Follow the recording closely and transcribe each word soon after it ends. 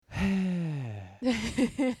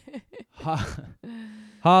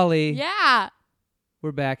Holly. Yeah.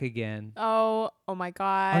 We're back again. Oh my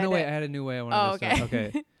God. Oh, no, wait. I had a new way I wanted to start.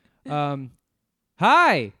 Okay.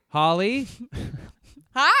 Hi, Holly.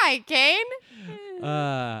 Hi, Kane.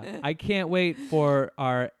 I can't wait for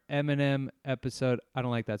our Eminem episode. I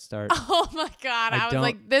don't like that start. Oh my God. I was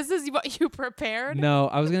like, this is what you prepared? No,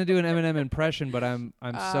 I was going to do an Eminem impression, but I'm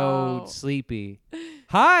so sleepy.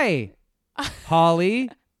 Hi, Holly.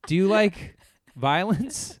 Do you like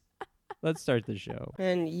violence? Let's start the show.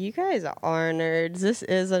 And you guys are nerds. This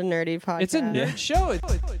is a nerdy podcast. It's a nerd show.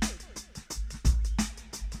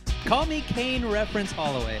 Call me Kane Reference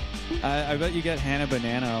Holloway. I bet you get Hannah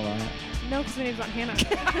Banana a lot. No, because my name's not Hannah.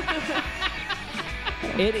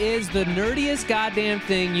 It is the nerdiest goddamn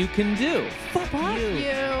thing you can do. Fuck you.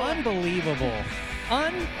 Unbelievable.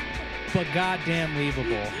 But-goddamn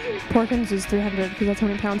believable. Porkins is 300 because that's how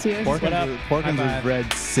many pounds he is. Porkins is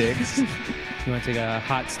red 6. You want to take a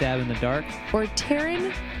hot stab in the dark? Or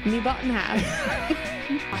tearing me butt in half.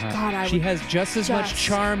 Oh my God, she has just as much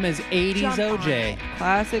charm as 80s OJ.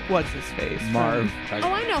 Classic what's his face? Marv.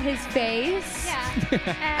 Oh, I know his face.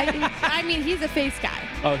 Yeah. I mean, he's a face guy.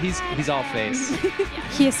 Oh, he's all face.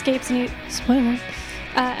 He escapes and spoiler.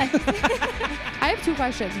 I have two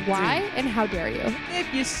questions. Why and how dare you? Nick,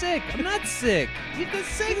 you're sick. I'm not sick. You're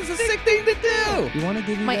sick. It's a sick thing to do. You want to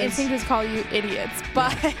give you My guys... instinct is call you idiots,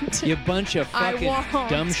 but... You bunch of fucking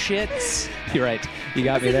dumb shits. You're right. You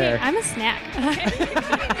got me there. I'm a snack.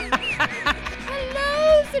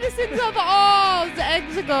 Hello, citizens of all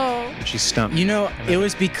Exego. She's stumped. You know, it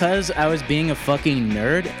was because I was being a fucking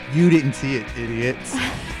nerd. You didn't see it, idiots.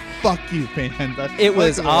 Fuck you, fans. It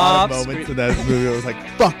was a lot of off moments in that movie. I was like,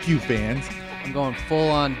 fuck you, fans. I'm going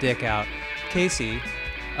full on dick out. Casey.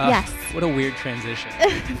 Yes. What a weird transition.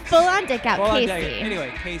 Full on dick out, Full on Casey. dick.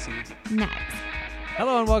 Anyway, Casey. Next.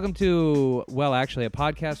 Hello and welcome to, well, actually, a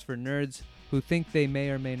podcast for nerds who think they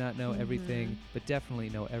may or may not know everything, but definitely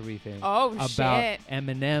know everything about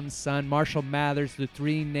Eminem's son, Marshall Mathers, the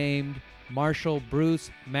three named Marshall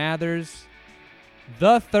Bruce Mathers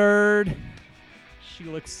the third. She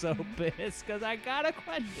looks so pissed because I got a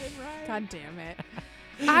question right. God damn it.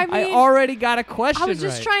 I mean, I already got a question right. I was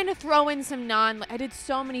just trying to throw in some I did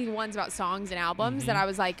so many ones about songs and albums that I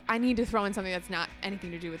was like, I need to throw in something that's not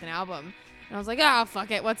anything to do with an album. And I was like, oh,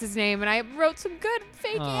 fuck it. What's his name? And I wrote some good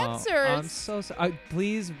fake answers. I'm so sorry.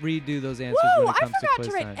 Please redo those answers when it comes to I forgot quiz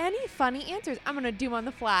to write time. any funny answers. I'm going to do them on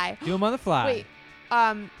the fly. Do them on the fly. Wait.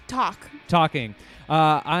 Talk. Talking.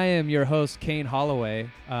 I am your host, Kane Holloway,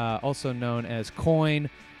 also known as Coin,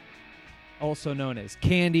 also known as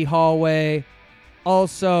Candy Hallway,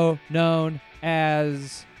 also known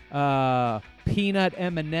as Peanut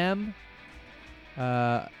Eminem,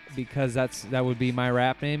 because that would be my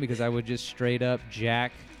rap name, because I would just straight up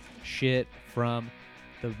jack shit from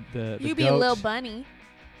the You be goat. a little bunny.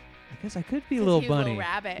 I guess I could be a little bunny. Little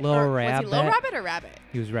rabbit. Little rabbit. Was he little rabbit or rabbit?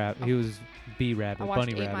 He was He was B rabbit. I watched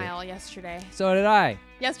Bunny 8 rabbit. Mile yesterday. So did I.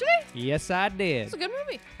 Yesterday? Yes, I did. It's a good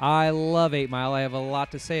movie. I love 8 Mile. I have a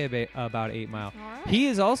lot to say about 8 Mile. All right. He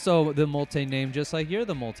is also the multi-named, just like you're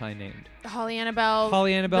the multi-named. Holly Annabelle the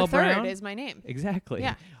Brown Brown is my name. Exactly.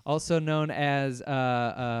 Yeah. Also known as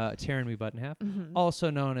Tearing Me Butt in Half. Mm-hmm. Also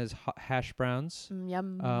known as Hash Browns.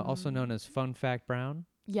 Yum. Also known as Fun Fact Brown.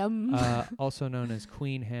 Yum. Also known as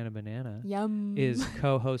Queen Hannah Banana. Yum. Is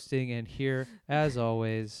co-hosting and here as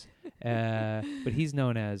always. But he's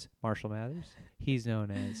known as Marshall Mathers. He's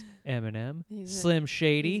known as Eminem. Slim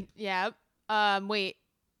Shady. Yep. Wait.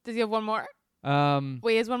 Does he have one more?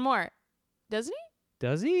 Wait, he has one more. Doesn't he?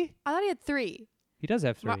 Does he? I thought he had 3. He does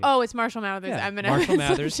have 3. It's Marshall Mathers. Yeah, Eminem. Marshall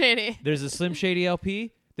Mathers. Slim Shady. There's a Slim Shady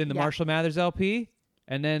LP, then the Marshall Mathers LP,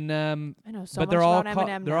 and then I know so but much they're all about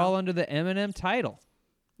Eminem they're now. all under the Eminem title.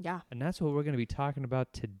 Yeah. And that's what we're going to be talking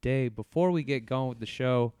about today. Before we get going with the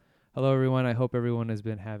show, hello everyone. I hope everyone has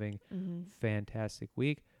been having fantastic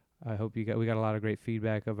week. I hope we got a lot of great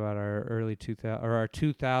feedback about our early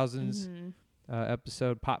 2000s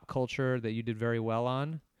episode Pop Culture that you did very well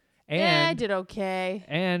on. And yeah, I did okay.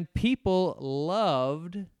 And people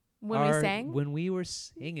loved when we sang? When we were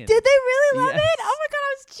singing. Did they really love Yes. it? Oh my God,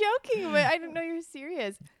 I was joking, but I didn't know you were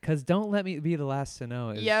serious. Because Don't Let Me Be the Last to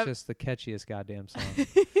Know is just the catchiest goddamn song.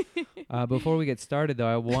 Before we get started, though,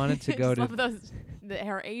 I wanted to go to... love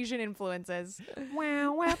her Asian influences.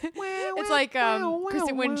 Wow, wow, wow. It's like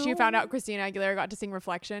when she found out Christina Aguilera got to sing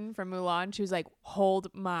Reflection from Mulan, she was like, hold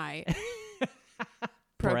my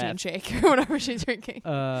protein shake or whatever she's drinking.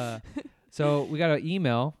 So we got an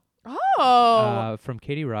email from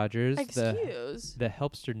Katie Rogers, the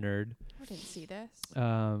Helpster nerd. I didn't see this.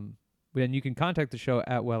 Then you can contact the show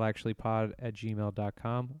at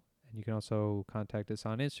wellactuallypod@gmail.com, And you can also contact us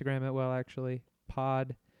on Instagram at Well Actually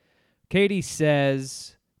Pod. Katie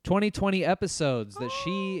says 2020 episodes that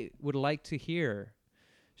she would like to hear.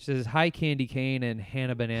 She says, hi, Candy Cane and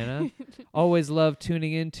Hannah Banana. Always love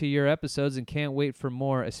tuning into your episodes and can't wait for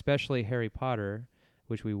more, especially Harry Potter,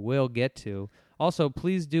 which we will get to. Also,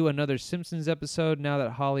 please do another Simpsons episode now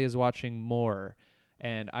that Holly is watching more.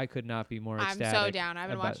 And I could not be more ecstatic. I'm so down. I've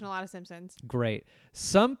been watching a lot of Simpsons. Great.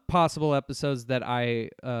 Some possible episodes that I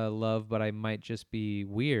love, but I might just be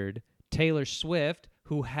weird. Taylor Swift,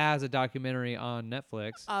 who has a documentary on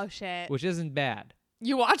Netflix. Oh, shit. Which isn't bad.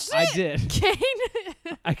 You watched it? I did. Kane?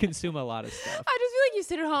 I consume a lot of stuff. I just feel like you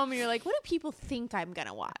sit at home and you're like, what do people think I'm going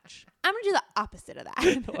to watch? I'm going to do the opposite of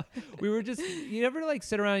that. We were just, you ever like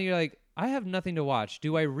sit around and you're like, I have nothing to watch.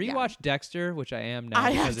 Do I rewatch Dexter, which I am now?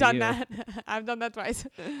 I have done that. I've done that twice.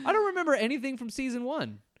 I don't remember anything from season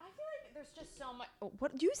 1. I feel like there's just so much.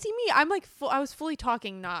 What do you see me? I'm like, I was fully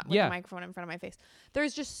talking, not with the microphone in front of my face.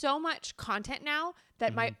 There's just so much content now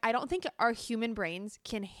that I don't think our human brains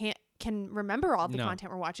can remember all the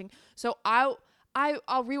content we're watching. So I'll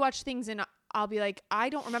rewatch things and I'll be like, I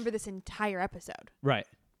don't remember this entire episode. Right.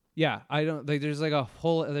 Yeah, I don't like. There's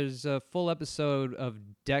a full episode of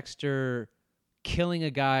Dexter killing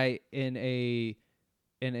a guy in a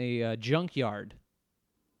junkyard,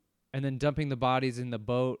 and then dumping the bodies in the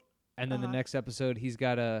boat. And then the next episode, he's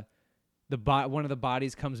got one of the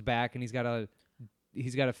bodies comes back, and he's got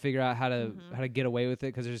to figure out how to get away with it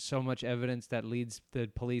because there's so much evidence that leads the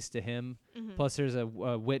police to him. Mm-hmm. Plus, there's a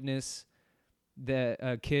witness,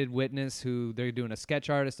 a kid witness who they're doing a sketch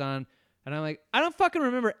artist on. And I'm like, I don't fucking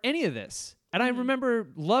remember any of this. And I remember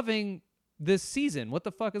loving this season. What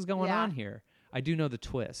the fuck is going on here? I do know the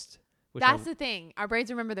twist. That's the thing. Our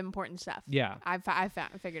brains remember the important stuff. Yeah. I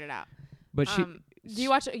figured it out. But do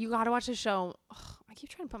you watch? You gotta watch the show. Ugh, I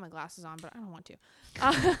keep trying to put my glasses on, but I don't want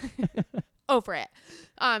to. Over it.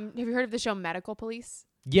 Have you heard of the show Medical Police?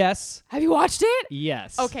 Yes. Have you watched it?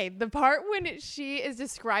 Yes. Okay, the part when she is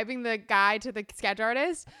describing the guy to the sketch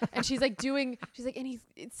artist, and she's like, and he's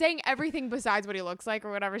saying everything besides what he looks like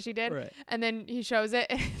or whatever she did. Right. And then he shows it,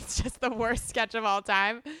 and it's just the worst sketch of all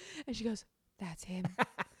time. And she goes, that's him.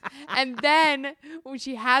 And then when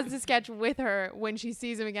she has the sketch with her when she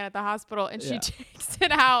sees him again at the hospital, and she takes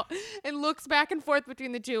it out and looks back and forth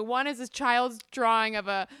between the two. One is this child's drawing of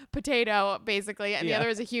a potato, basically, and the other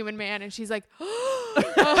is a human man. And she's like,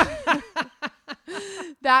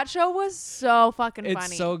 that show was so fucking funny.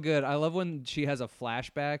 It's so good. I love when she has a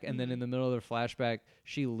flashback, and then in the middle of the flashback,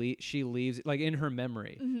 she leaves, like in her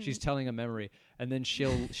memory. Mm-hmm. She's telling a memory, and then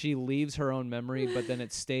she leaves her own memory, but then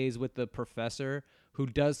it stays with the professor who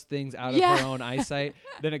does things out of her own eyesight.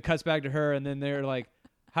 Then it cuts back to her, and then they're like,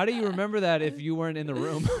 how do you remember that if you weren't in the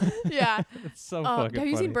room? Yeah. It's so fucking funny. Have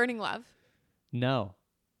you seen Burning Love? No.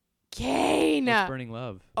 Kane. What's Burning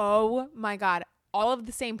Love? Oh my God. All of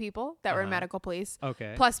the same people that were in Medical Police.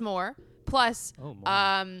 Okay. Plus more. Plus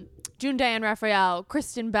June Diane Raphael,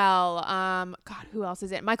 Kristen Bell, God, who else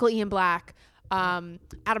is it? Michael Ian Black,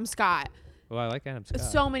 Adam Scott. Oh, I like Adam Scott.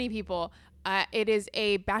 So many people. It is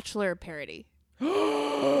a Bachelor parody.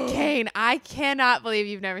 Kane, I cannot believe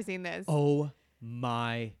you've never seen this. Oh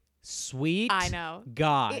my sweet I know.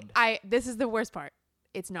 God. This is the worst part.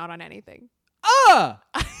 It's not on anything.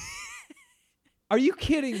 Are you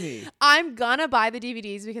kidding me? I'm gonna buy the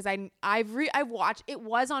DVDs because I've watched it.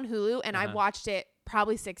 Was on Hulu and I've watched it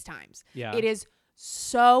probably 6 times. Yeah. It is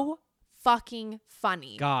so fucking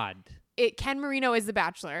funny. God. Ken Marino is the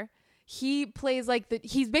Bachelor. He plays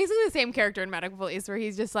he's basically the same character in Medical Police where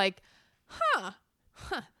he's just like, huh.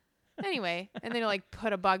 Anyway, and then he'll like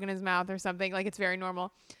put a bug in his mouth or something. Like it's very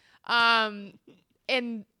normal. And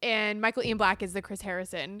Michael Ian Black is the Chris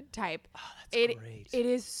Harrison type. Oh, that's great. It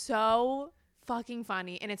is so fucking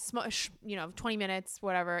funny, and it's 20 minutes,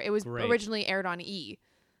 whatever. It was originally aired on E,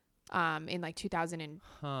 in like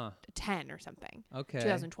 2010 or something. Okay.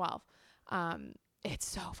 2012. It's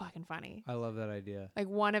so fucking funny. I love that idea. Like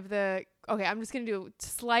I'm just gonna do a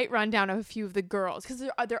slight rundown of a few of the girls because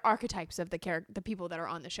they're archetypes of the people that are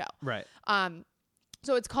on the show. Right.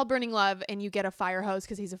 So it's called Burning Love, and you get a fire hose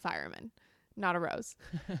because he's a fireman, not a rose.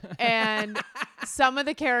 And some of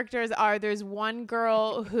the characters there's one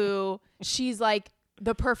girl who she's like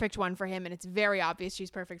the perfect one for him, and it's very obvious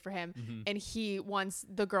she's perfect for him. Mm-hmm. And he wants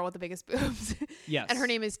the girl with the biggest boobs. Yes. And her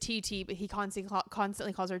name is TT, but he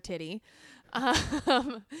constantly calls her Titty.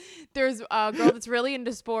 There's a girl that's really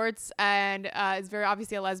into sports and is very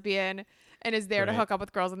obviously a lesbian and is there to hook up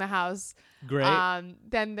with girls in the house. Great.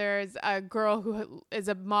 Then there's a girl who is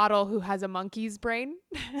a model who has a monkey's brain.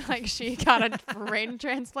 Like she got a brain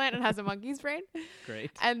transplant and has a monkey's brain. Great.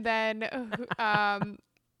 And then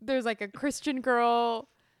there's like a Christian girl,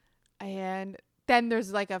 and then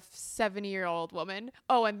there's like a 70-year-old woman.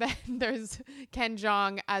 Oh, and then there's Ken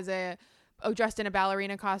Jeong as dressed in a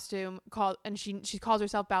ballerina costume and she calls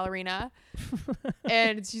herself Ballerina,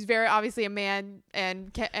 and she's very obviously a man.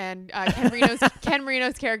 And Ken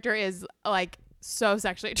Marino's character is like so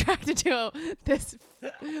sexually attracted to this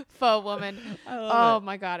faux woman. Oh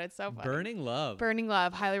my god, it's so funny. Burning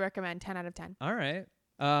Love. Highly recommend. 10 out of 10. All right.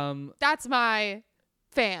 That's my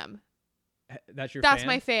fam. That's That's fam?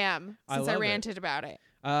 my fam. Since I love ranted about it.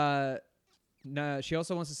 No, she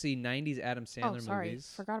also wants to see 90s Adam Sandler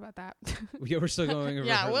movies. Forgot about that. Yeah, we're still going over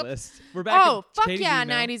her whoops. list. We're back. Oh, fuck Katie's yeah,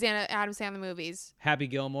 email. 90s Adam Sandler movies. Happy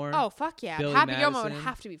Gilmore. Oh, fuck yeah. Billy Happy Gilmore would Madison.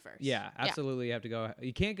 have to be first. Yeah, absolutely. You have to go.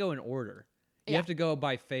 You can't go in order. You Yeah. have to go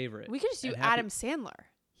by favorite. We could just do And Adam Sandler.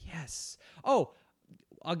 Yes. Oh,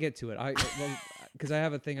 I'll get to it. Because I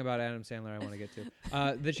have a thing about Adam Sandler I want to get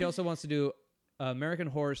to. That she also wants to do American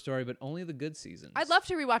Horror Story, but only the good seasons. I'd love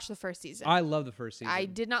to rewatch the first season. I love the first season. I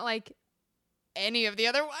did not like any of the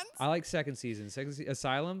other ones. I like second season.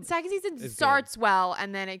 Asylum. Second season is starts well,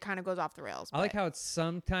 and then it kind of goes off the rails. I like how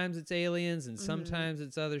sometimes it's aliens and sometimes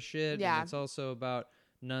it's other shit. Yeah. And it's also about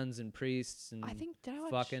nuns and priests and I think did I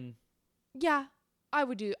watch? fucking. Yeah, I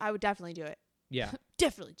would definitely do it. Yeah.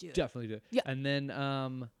 Definitely do it. Definitely do it. Yeah. And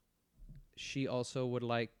then she also would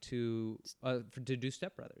like to do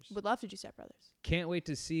Step Brothers. Would love to do Step Brothers. Can't wait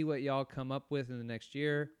to see what y'all come up with in the next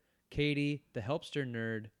year. Katie, the Helpster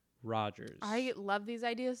nerd, Rogers. I love these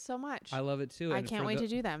ideas so much. I love it too. I And can't wait to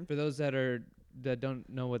do them. For those that don't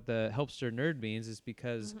know what the Helpster nerd means, is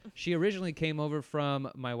because she originally came over from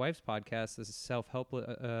my wife's podcast. This is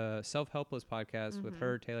self-helpless podcast with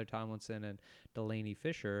her, Taylor Tomlinson, and Delaney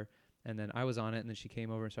Fisher. And then I was on it, and then she came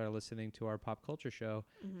over and started listening to our pop culture show,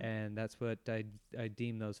 and that's what I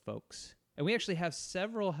deem those folks. And we actually have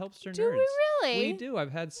several Helpster nerds. Do we really? We do.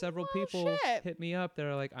 I've had several people shit. hit me up that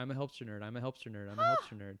are like, I'm a Helpster nerd. I'm a Helpster nerd. I'm a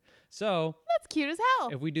Helpster nerd. So That's cute as hell.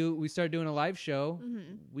 if we start doing a live show,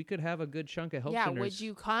 we could have a good chunk of Helpster nerds. Would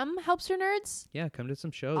you come, Helpster Nerds? Yeah, come to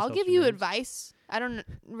some shows. I'll give Helpster you nerds. advice. I don't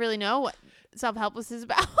really know what self-helpless is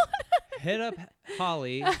about. Hit up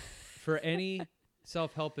Holly for any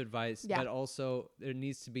self-help advice, but also there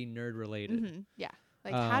needs to be nerd related. Yeah.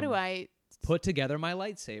 Like, how do I put together my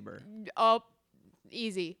lightsaber? Oh,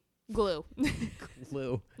 easy. Glue.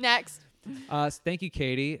 Glue. Next. Thank you,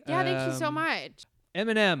 Katie. Yeah, thank you so much.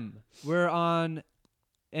 Eminem. We're on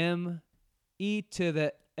E to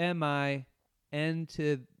the MI, N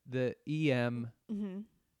to the EM.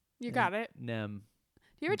 You got it. Nem.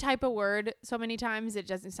 Do you ever type a word so many times it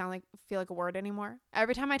doesn't feel like a word anymore?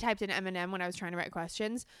 Every time I typed in Eminem when I was trying to write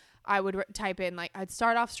questions, I would type in I'd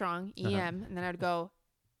start off strong, EM, and then I'd go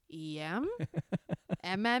EM,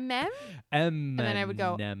 MMM, and then I would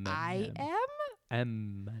go I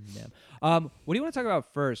am. Eminem. What do you want to talk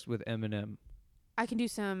about first with Eminem? I can do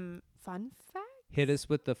some fun facts. Hit us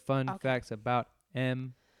with the fun facts about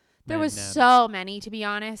Eminem. There was so many, to be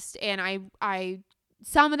honest, and I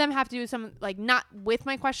some of them have to do some not with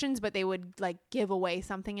my questions, but they would give away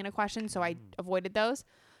something in a question, so I avoided those.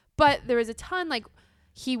 But there was a ton.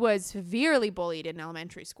 He was severely bullied in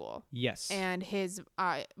elementary school. Yes. And his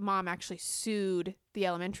mom actually sued the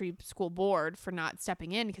elementary school board for not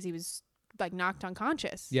stepping in because he was knocked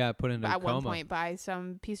unconscious. Yeah, put in a at coma. one point by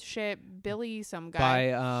some piece of shit Billy, some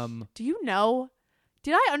guy. By Do you know?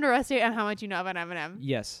 Did I underestimate on how much you know about Eminem?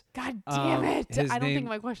 Yes. God damn it! his I don't name- think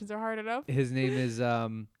my questions are hard enough. His name is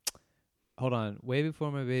hold on. Way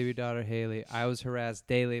before my baby daughter Haley, I was harassed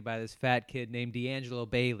daily by this fat kid named D'Angelo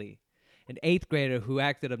Bailey, an 8th grader who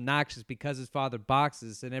acted obnoxious because his father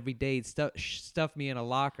boxes, and every day he'd stuff me in a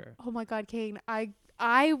locker. Oh my God, Kane!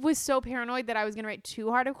 I was so paranoid that I was gonna write too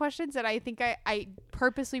hard of questions that I think I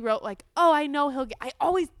purposely wrote I know he'll get. I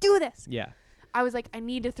always do this. Yeah. I was I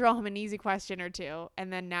need to throw him an easy question or two,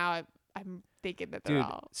 and then now I'm thinking that they're Dude,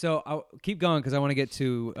 all. so I'll keep going because I want to get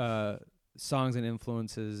to songs and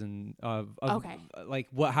influences and Okay.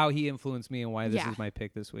 how he influenced me and why this Yeah. is my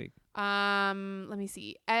pick this week. Let me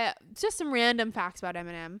see. Just some random facts about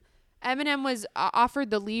Eminem. Eminem was offered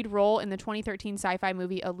the lead role in the 2013 sci-fi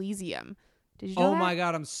movie Elysium. Did you know that? My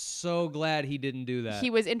God, I'm so glad he didn't do that. He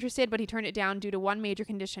was interested, but he turned it down due to one major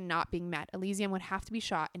condition not being met. Elysium would have to be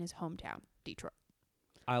shot in his hometown, Detroit.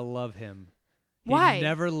 I love him. Why? He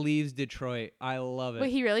never leaves Detroit. I love it. But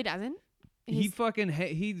he really doesn't. He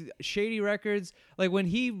Shady Records, when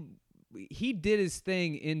he did his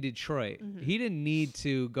thing in Detroit. He didn't need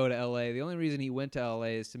to go to LA. The only reason he went to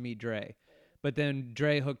LA is to meet Dre. But then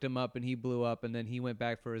Dre hooked him up and he blew up, and then he went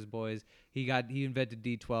back for his boys. He invented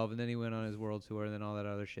D12, and then he went on his world tour, and then all that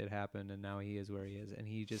other shit happened, and now he is where he is. And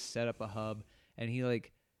he just set up a hub, and he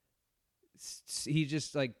he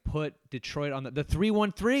just like put Detroit on the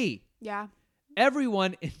 313. Yeah.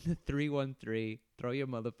 Everyone in the 313, throw your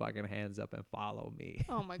motherfucking hands up and follow me.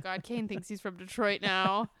 Oh my God, Kane thinks he's from Detroit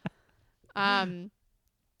now. During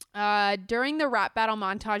the rap battle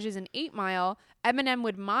montages in 8 Mile, Eminem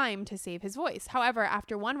would mime to save his voice. However,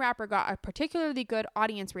 after one rapper got a particularly good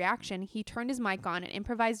audience reaction, he turned his mic on and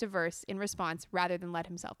improvised a verse in response rather than let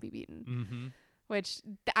himself be beaten. Mm-hmm. Which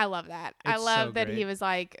I love that. It's I love so that great. he was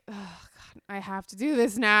like, oh, God, I have to do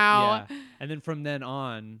this now. Yeah. And then from then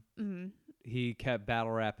on, Mm-hmm. he kept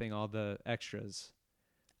battle rapping all the extras.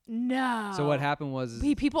 No. So what happened was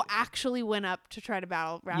people actually went up to try to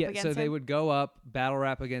battle rap against him? so they would go up, battle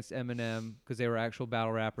rap against Eminem because they were actual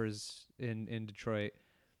battle rappers in Detroit,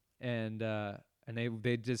 and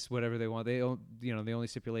they just whatever they want. They don't, the only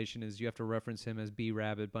stipulation is you have to reference him as B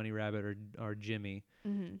Rabbit, Bunny Rabbit, or Jimmy,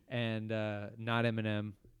 and not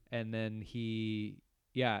Eminem. And then I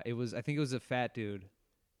think it was a fat dude.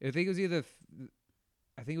 I think it was either.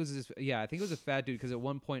 I think it was a fat dude because at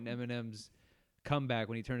one point in Eminem's comeback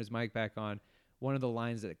when he turned his mic back on, one of the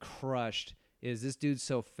lines that crushed is, "This dude's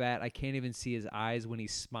so fat I can't even see his eyes when he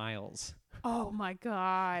smiles." Oh my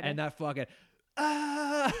God. And that fucking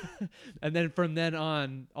and then from then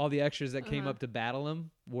on, all the extras that came up to battle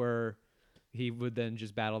him he would then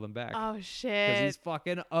just battle them back. Oh Because shit. he's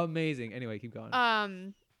fucking amazing. Anyway, keep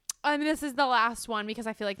going. This is the last one because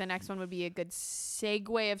I feel like the next one would be a good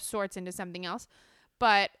segue of sorts into something else.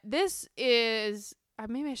 But this is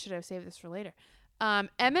maybe I should have saved this for later.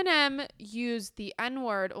 Eminem used the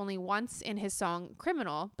N-word only once in his song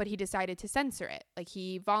Criminal, but he decided to censor it. Like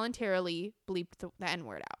he voluntarily bleeped the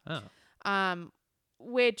N-word out. Oh.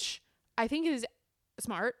 Which I think is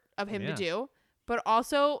smart of him to do. But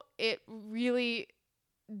also it really,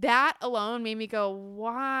 that alone made me go,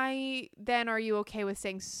 why then are you okay with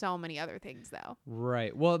saying so many other things though?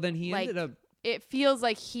 Right. Well, then he ended up. It feels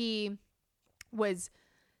like he was,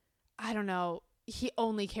 I don't know, he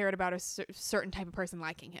only cared about a certain type of person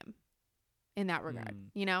liking him in that regard,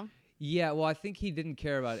 Yeah, well, I think he didn't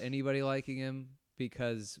care about anybody liking him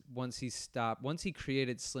because once he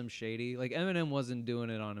created Slim Shady, like Eminem wasn't doing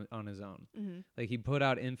it on his own. Mm-hmm. Like he put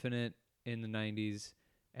out Infinite in the 90s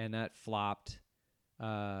and that flopped.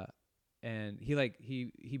 And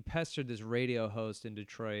he pestered this radio host in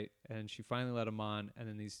Detroit and she finally let him on. And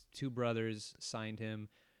then these two brothers signed him.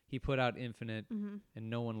 He put out Infinite and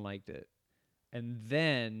no one liked it. And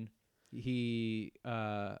then he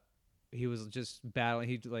was just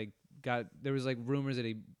battling. There was like rumors that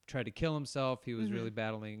he tried to kill himself. He was really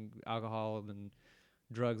battling alcohol and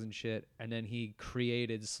drugs and shit. And then he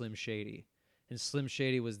created Slim Shady. And Slim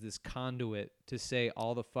Shady was this conduit to say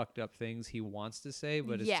all the fucked up things he wants to say,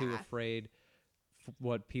 but is too afraid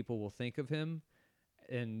what people will think of him.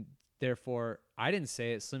 And therefore, I didn't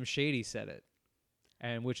say it. Slim Shady said it.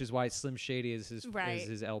 And which is why Slim Shady is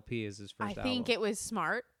his LP, is his first album. I think it was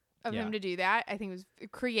smart of him to do that. I think it was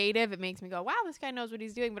creative. It makes me go, wow, this guy knows what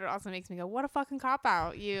he's doing. But it also makes me go, what a fucking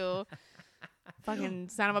cop-out, you fucking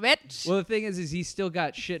son of a bitch. Well, the thing is he still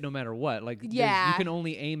got shit no matter what. Like, you can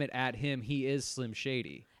only aim it at him. He is Slim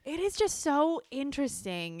Shady. It is just so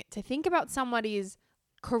interesting to think about somebody's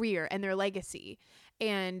career and their legacy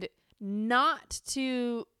and not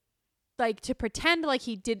to... to pretend like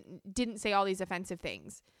he didn't say all these offensive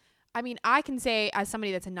things. I mean, I can say as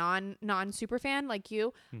somebody that's a non super fan like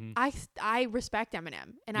you, I respect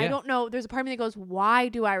Eminem, and I don't know. There's a part of me that goes, why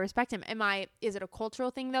do I respect him? Is it a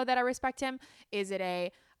cultural thing though that I respect him? Is it a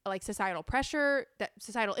societal pressure, that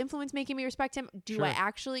societal influence making me respect him? Do I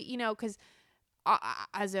actually, because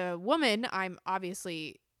as a woman, I'm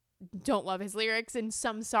obviously don't love his lyrics in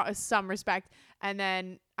some respect, and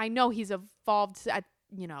then I know he's evolved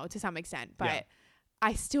to some extent, but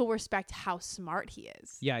I still respect how smart he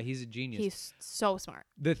is. Yeah, he's a genius. He's so smart.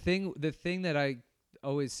 The thing that I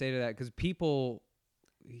always say to that, because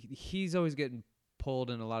he's always getting pulled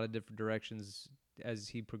in a lot of different directions as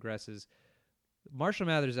he progresses. Marshall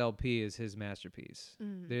Mathers LP is his masterpiece.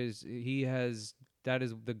 That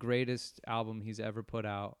is the greatest album he's ever put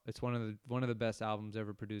out. It's one of the best albums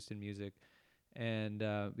ever produced in music, and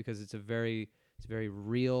because it's a very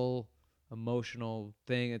real, emotional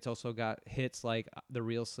thing. It's also got hits like The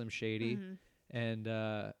Real Slim Shady and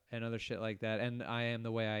other shit like that, and I Am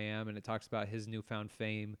the Way I Am, and it talks about his newfound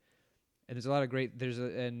fame. And there's a lot of great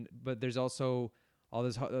but there's also all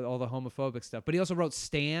the homophobic stuff. But he also wrote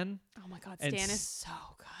Stan. Oh my God, Stan is so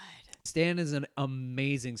good. Stan is an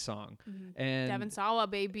amazing song. And Devin Sawa,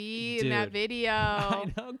 baby, dude, in that video.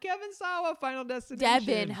 I know. Kevin Sawa, Final Destination.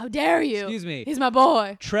 Devin, how dare you? Excuse me. He's my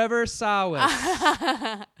boy. Trevor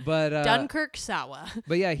Sawa. But Dunkirk Sawa.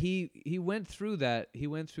 But yeah, he went through that. He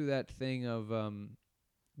went through that thing of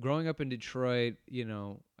growing up in Detroit,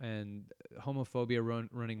 and homophobia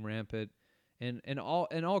running rampant. And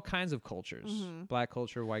all kinds of cultures, black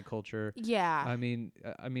culture, white culture. Yeah. I mean,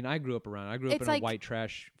 I grew up in a white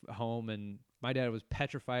trash home, and my dad was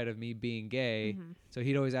petrified of me being gay. So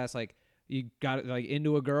he'd always ask, like, you got like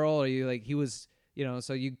into a girl, or you like he was,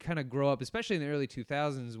 so you kind of grow up, especially in the early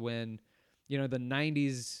 2000s when, the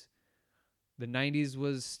 90s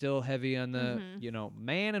was still heavy on the,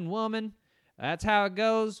 man and woman. That's how it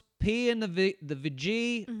goes. P in the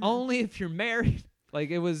VG only if you're married. Like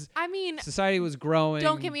it was, society was growing.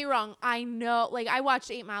 Don't get me wrong. I know, like I watched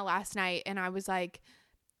 8 Mile last night and I was like,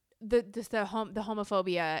 the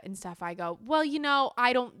homophobia and stuff. I go, well,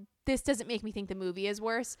 this doesn't make me think the movie is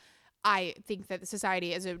worse. I think that the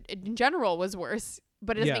society in general was worse,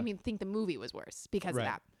 but it doesn't make me think the movie was worse because of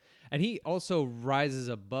that. And he also rises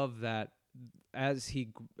above that as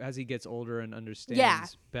he gets older and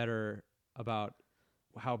understands better about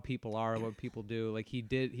how people are, what people do. Like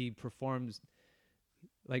he performs.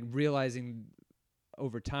 Like realizing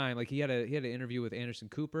over time, like he had an interview with Anderson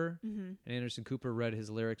Cooper, and Anderson Cooper read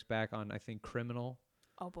his lyrics back on, I think, Criminal.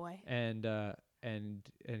 Oh boy. And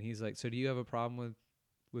he's like, so do you have a problem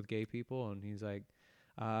with gay people? And he's like,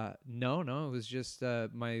 no, it was just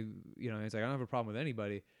my, he's like, I don't have a problem with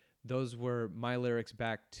anybody. Those were my lyrics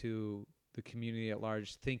back to the community at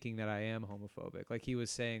large, thinking that I am homophobic. Like he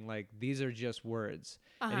was saying, like, these are just words,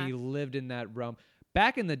 and he lived in that realm.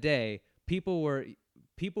 Back in the day, people were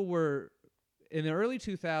in the early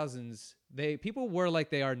 2000s, people were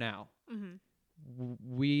like they are now.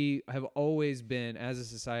 We have always been, as a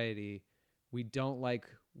society, we don't like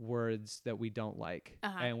words that we don't like,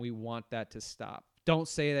 and we want that to stop. Don't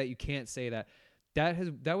say that. You can't say that.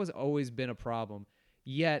 That was always been a problem.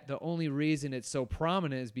 Yet the only reason it's so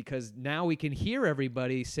prominent is because now we can hear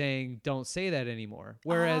everybody saying don't say that anymore.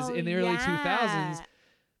 Whereas in the early 2000s,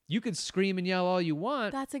 you could scream and yell all you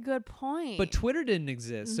want. That's a good point. But Twitter didn't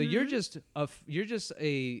exist. So you're just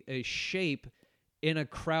a shape in a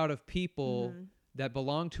crowd of people that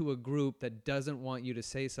belong to a group that doesn't want you to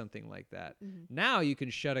say something like that. Now you can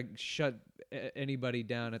shut anybody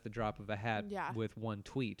down at the drop of a hat with one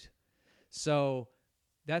tweet. So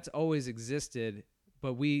that's always existed,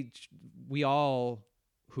 but we all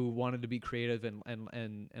who wanted to be creative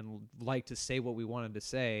and like to say what we wanted to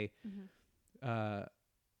say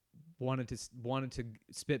wanted to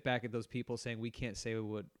spit back at those people saying we can't say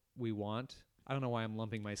what we want. I don't know why I'm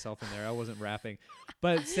lumping myself in there. I wasn't rapping,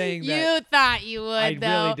 but saying that you thought you would. I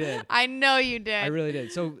though. really did. I know you did. I really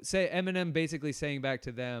did. So say Eminem basically saying back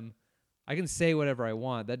to them, I can say whatever I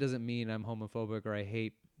want. That doesn't mean I'm homophobic or I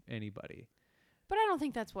hate anybody. But I don't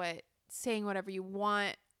think that's what saying whatever you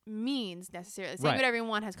want means necessarily. Saying whatever you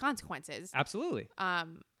want has consequences. Absolutely.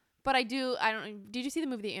 But I don't. Did you see the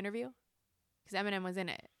movie The Interview? Because Eminem was in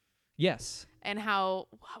it. Yes. And what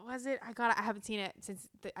was it? I haven't seen it since.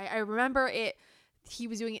 I remember it. He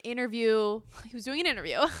was doing an interview.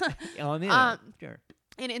 On the internet. Sure.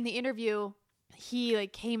 And in the interview, he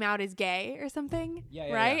like came out as gay or something.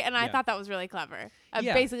 Yeah. Right. And I thought that was really clever.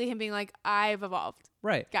 Basically, him being like, "I've evolved."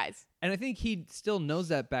 Right. Guys. And I think he still knows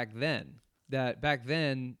that back then. That back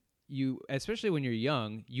then, especially when you're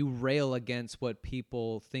young, you rail against what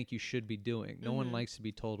people think you should be doing. No one likes to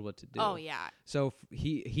be told what to do. Oh yeah. So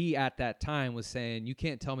he at that time was saying, you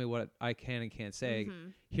can't tell me what I can and can't say.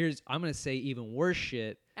 I'm going to say even worse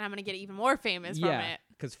shit. And I'm going to get even more famous from it.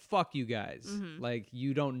 Because fuck you guys. Like,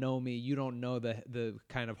 you don't know me. You don't know the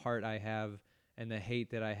kind of heart I have, and the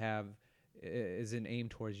hate that I have isn't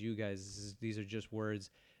aimed towards you guys. These are just words.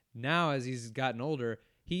 Now, as he's gotten older,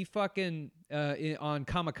 he fucking on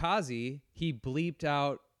Kamikaze, he bleeped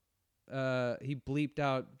out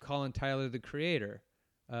Colin Tyler, the Creator,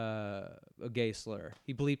 a gay slur.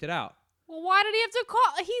 He bleeped it out. Well, why did he have to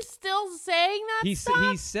call? He's still saying that stuff?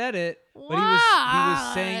 He said it, but he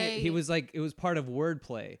was saying it. He was like, it was part of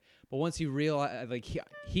wordplay. But once he realized, like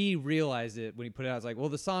he realized it when he put it out. It's like, well,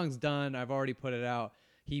 the song's done. I've already put it out.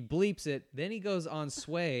 He bleeps it. Then he goes on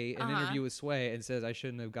Sway, an interview with Sway, and says, I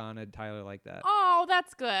shouldn't have gone at Tyler like that. Oh,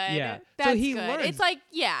 that's good. Yeah. That's so he good. learns. It's like,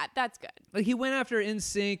 yeah, that's good. Like, he went after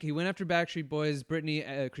NSYNC. He went after Backstreet Boys,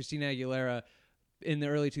 Britney, Christina Aguilera in the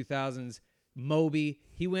early 2000s, Moby.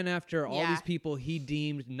 He went after all these people he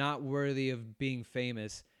deemed not worthy of being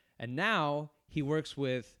famous. And now he works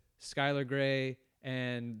with Skylar Grey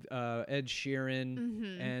and Ed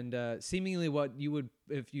Sheeran and seemingly what you would,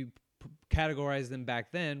 if you categorize them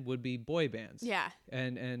back then would be boy bands. Yeah.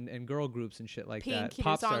 And girl groups and shit like Pink, that. he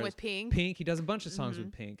Pop did a song stars. with Pink. Pink, he does a bunch of songs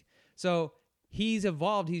with Pink. So he's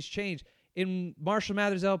evolved, he's changed. In Marshall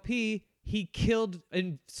Mathers LP, he killed,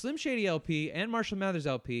 in Slim Shady LP and Marshall Mathers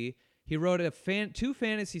LP, he wrote two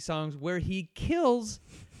fantasy songs where he kills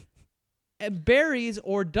and buries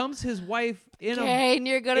or dumps his wife in and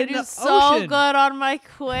you're gonna do so ocean. good on my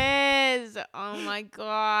quiz. Oh my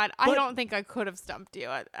god, I don't think I could have stumped you,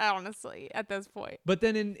 honestly, at this point. But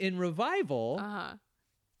then in Revival,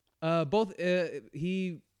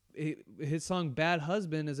 his song "Bad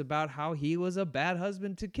Husband" is about how he was a bad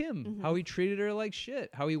husband to Kim, how he treated her like shit,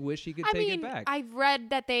 how he wished he could take it back. I've read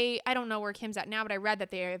that I don't know where Kim's at now, but I read that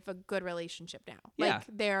they have a good relationship now. Yeah.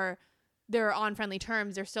 Like they're on friendly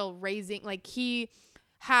terms. They're still raising, like he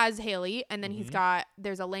has Haley, and then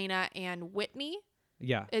there's Elena and Whitney.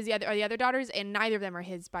 Yeah. Are the other daughters, and neither of them are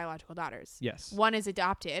his biological daughters. Yes. One is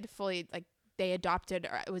adopted, fully, like they adopted,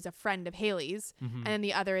 or it was a friend of Haley's, and then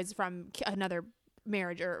the other is from another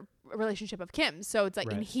marriage or relationship of Kim's. So it's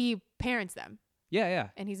like, and he parents them. Yeah.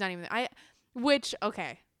 And he's not even which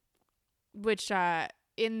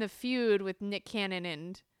in the feud with Nick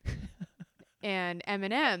Cannon and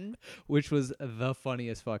Eminem, which was the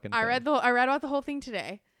funniest fucking thing. I read about the whole thing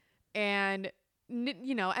today, and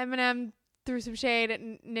Eminem threw some shade at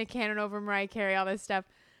Nick Cannon over Mariah Carey, all this stuff,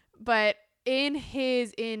 but in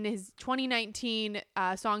his 2019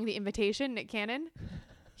 song "The Invitation," Nick Cannon,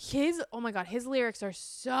 his lyrics are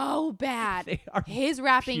so bad. They are his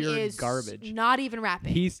rapping pure is garbage. Not even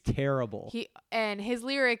rapping. He's terrible. And his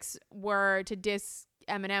lyrics were to diss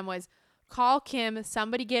Eminem was, "Call Kim,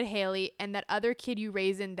 somebody get Haley, and that other kid you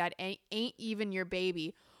raising that ain't even your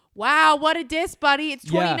baby." Wow, what a diss, buddy. It's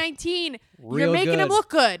 2019. You're making him look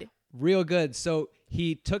good. Real good. So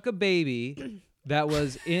he took a baby that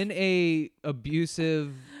was in a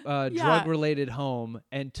abusive drug-related home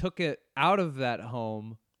and took it out of that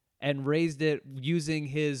home and raised it using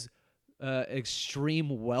his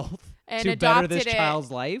extreme wealth and to better this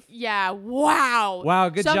child's life. Yeah, wow. Wow,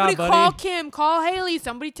 good job, buddy. Somebody call Kim, call Haley.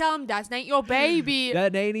 Somebody tell him that's not your baby.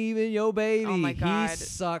 That ain't even your baby. Oh my God. He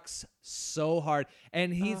sucks so hard.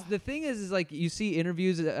 And the thing is like you see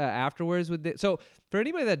interviews afterwards with this. So for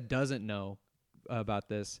anybody that doesn't know about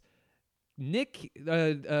this,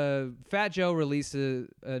 Fat Joe released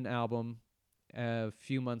an album a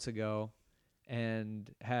few months ago and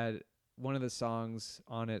had one of the songs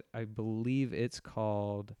on it, I believe it's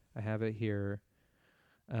called, I have it here,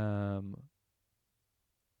 Fat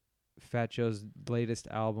Joe's latest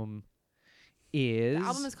album is... The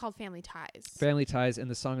album is called Family Ties. Family Ties, and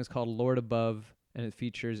the song is called Lord Above, and it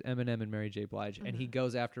features Eminem and Mary J. Blige. And he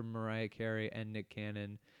goes after Mariah Carey and Nick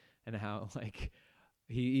Cannon, and how, like,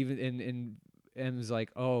 he even, in was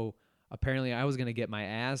like, oh, apparently I was going to get my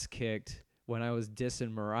ass kicked when I was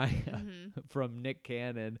dissing Mariah from Nick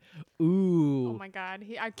Cannon. Ooh. Oh my God.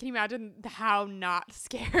 Can you imagine how not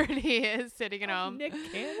scared he is sitting at home? Nick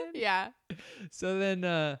Cannon? Yeah. So then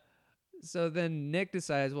Nick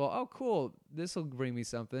decides, well, oh, cool. This will bring me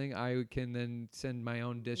something. I can then send my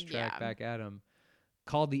own diss track back at him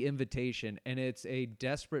called The Invitation. And it's a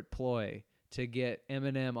desperate ploy to get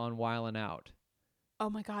Eminem on Wildin' Out. Oh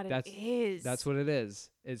my God, it is. That's what it is.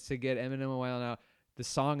 It's to get Eminem on Wildin' Out. The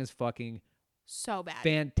song is fucking so bad.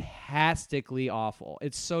 Fantastically awful.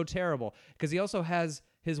 It's so terrible. Because he also has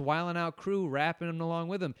his Wildin' Out crew rapping him along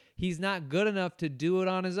with him. He's not good enough to do it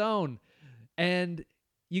on his own. And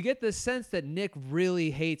you get the sense that Nick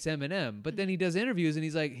really hates Eminem. But then he does interviews and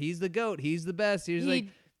he's like, he's the GOAT. He's the best. He's like,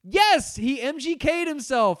 yes, he MGK'd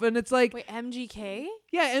himself. And it's like... Wait, MGK?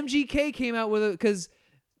 Yeah, MGK came out with it because...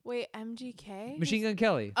 Wait, MGK? Machine Gun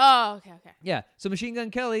Kelly. Oh, okay. Yeah, so Machine Gun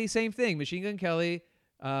Kelly, same thing. Machine Gun Kelly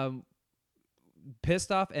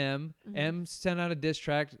pissed off M. M sent out a diss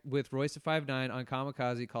track with Royce the 5'9" on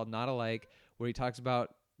Kamikaze called Not Alike, where he talks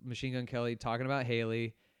about Machine Gun Kelly talking about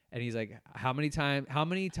Haley. And he's like, how many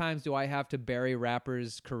times do I have to bury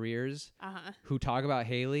rappers' careers who talk about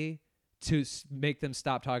Haley to make them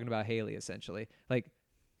stop talking about Haley, essentially? Like,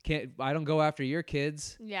 I don't go after your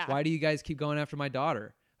kids. Yeah. Why do you guys keep going after my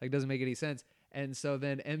daughter? Like, it doesn't make any sense. And so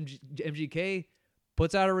then MGK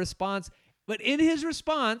puts out a response. But in his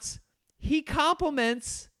response, he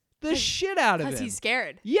compliments the shit out of him. Because he's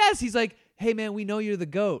scared. Yes. He's like, hey, man, we know you're the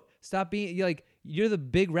GOAT. Stop being, you're the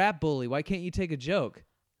big rap bully. Why can't you take a joke?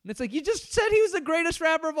 And it's like, you just said he was the greatest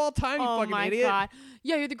rapper of all time, you fucking idiot. Oh, my God.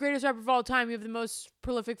 Yeah, you're the greatest rapper of all time. You have the most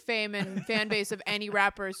prolific fame and fan base of any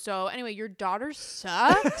rapper. So, anyway, your daughter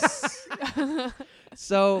sucks?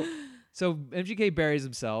 So MGK buries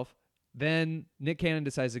himself. Then Nick Cannon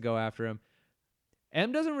decides to go after him.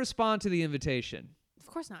 M doesn't respond to the invitation. Of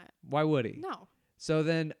course not. Why would he? No. So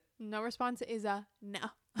then. No response is a no.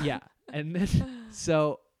 Yeah. And then,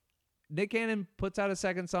 so Nick Cannon puts out a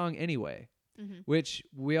second song anyway, which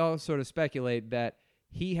we all sort of speculate that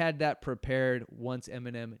he had that prepared once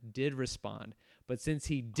Eminem did respond. But since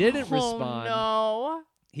he didn't respond, no.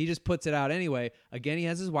 he just puts it out anyway. Again, he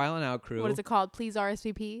has his Wild 'N Out crew. What is it called? Please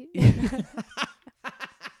RSVP?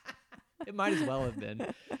 It might as well have been.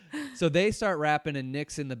 So they start rapping and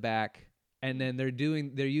Nick's in the back, and then they're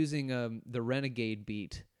using the Renegade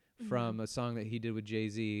beat from a song that he did with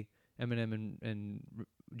Jay-Z. Eminem and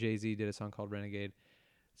Jay-Z did a song called Renegade.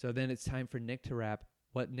 So then it's time for Nick to rap.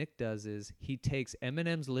 What Nick does is he takes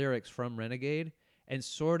Eminem's lyrics from Renegade and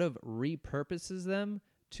sort of repurposes them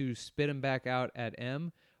to spit them back out at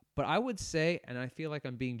M. But I would say, and I feel like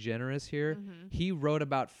I'm being generous here, he wrote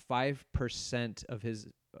about 5% of his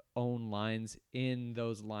own lines in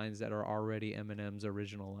those lines that are already Eminem's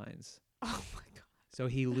original lines. Oh my God. So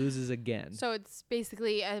he loses again. So it's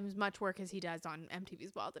basically as much work as he does on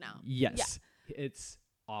MTV's Wild 'N Out. Yes. Yeah. It's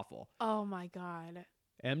awful. Oh my God.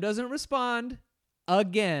 M doesn't respond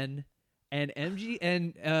again, and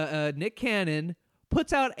Nick Cannon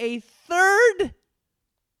puts out a third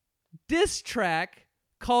diss track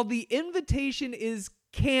called "The Invitation Is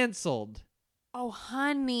Canceled." Oh,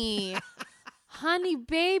 honey. Honey,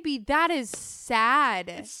 baby, that is sad.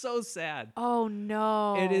 It's so sad. Oh,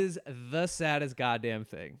 no. It is the saddest goddamn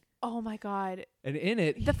thing. Oh, my God. And in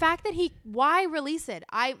it... The fact that why release it?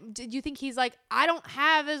 Did you think he's like, I don't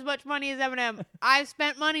have as much money as Eminem. I've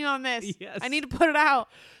spent money on this. Yes. I need to put it out.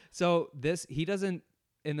 So he doesn't,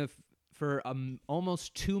 for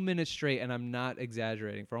almost 2 minutes straight, and I'm not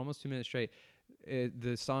exaggerating, for almost 2 minutes straight,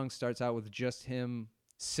 the song starts out with just him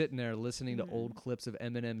sitting there listening to old clips of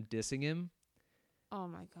Eminem dissing him. Oh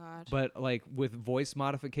my God. But like with voice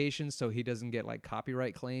modifications, so he doesn't get like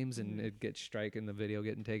copyright claims and it gets strike in the video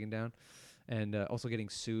getting taken down, and also getting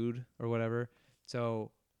sued or whatever.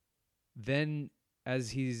 So then as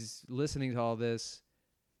he's listening to all this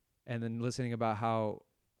and then listening about how,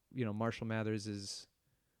 Marshall Mathers is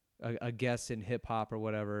a guest in hip hop or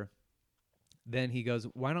whatever, then he goes,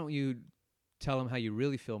 why don't you tell him how you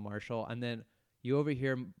really feel, Marshall? And then you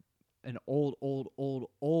overhear an old.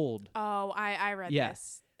 Oh, I read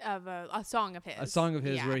this of a song of his. A song of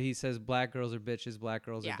his where he says, black girls are bitches, black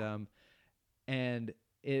girls are dumb. And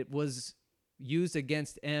it was used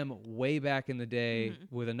against M way back in the day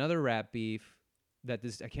with another rap beef I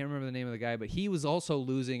can't remember the name of the guy, but he was also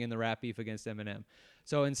losing in the rap beef against Eminem.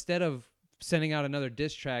 So instead of sending out another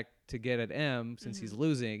diss track to get at M, since he's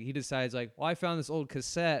losing, he decides like, well, I found this old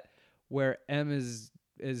cassette where M is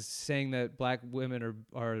saying that black women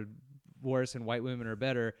are worse and white women are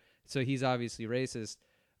better, so he's obviously racist.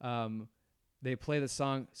 They play the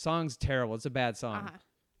song. Song's terrible. It's a bad song.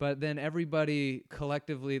 But then everybody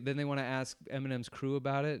collectively, then they want to ask Eminem's crew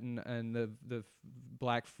about it, and the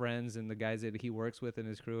black friends and the guys that he works with in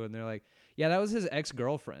his crew, and they're like, yeah, that was his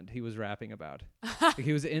ex-girlfriend he was rapping about. Like,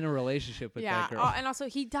 he was in a relationship with that girl. And also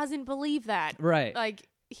he doesn't believe that. Right. Like,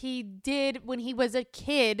 he did when he was a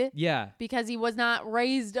kid. Yeah. Because he was not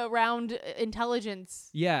raised around intelligence.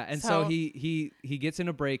 Yeah, and so he gets in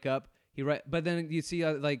a breakup. But then you see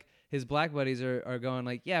like his black buddies are going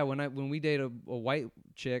like, yeah, when we date a white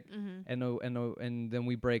chick and then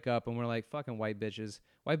we break up and we're like, fucking white bitches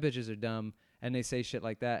are dumb, and they say shit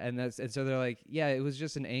like that, and so they're like, yeah, it was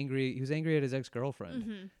just he was angry at his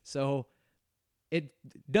ex-girlfriend. So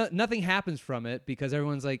nothing happens from it because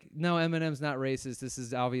everyone's like, no, Eminem's not racist. This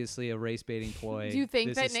is obviously a race baiting ploy. Do you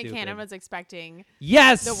think that Nick Cannon was expecting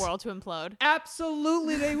the world to implode?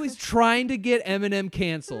 Absolutely. They was trying to get Eminem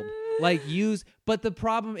canceled. But the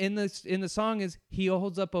problem in the song is he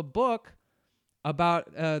holds up a book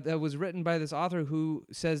about that was written by this author who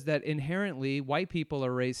says that inherently white people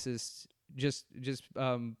are racist. Just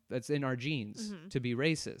that's in our genes to be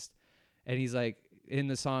racist. And he's like, in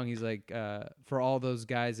the song, he's like, for all those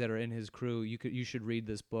guys that are in his crew, you should read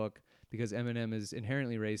this book because Eminem is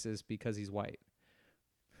inherently racist because he's white.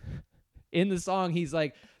 In the song, he's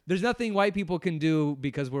like, there's nothing white people can do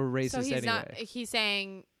because we're racist anyway. He's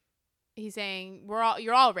saying you're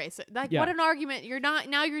all racist. Like, what an argument. You're not,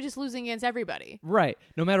 now you're just losing against everybody. Right.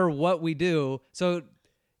 No matter what we do. So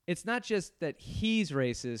it's not just that he's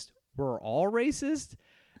racist, we're all racist.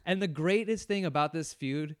 And the greatest thing about this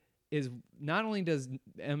feud is not only does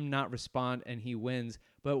M not respond and he wins,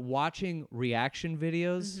 but watching reaction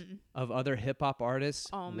videos of other hip hop artists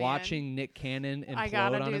watching Nick Cannon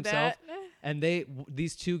implode on himself. And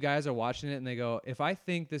these two guys are watching it and they go, if I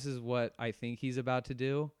think this is what I think he's about to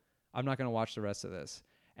do, I'm not going to watch the rest of this.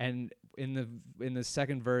 And in the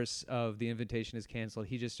second verse of The Invitation Is Canceled,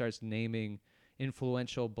 he just starts naming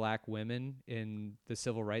influential black women in the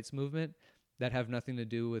civil rights movement that have nothing to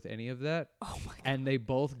do with any of that. Oh my God. And they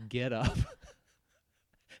both get up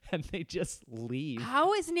and they just leave.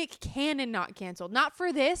 How is Nick Cannon not canceled? Not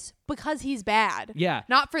for this, because he's bad. Yeah.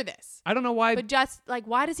 Not for this. I don't know why. But just like,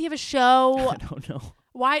 why does he have a show? I don't know.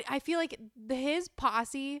 Why? I feel like his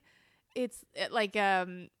posse, it's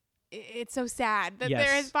so sad that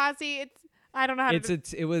they're his posse. I don't know how to.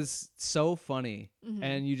 It was so funny,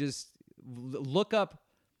 and you just look up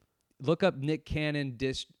Nick Cannon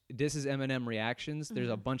disses Eminem reactions. There's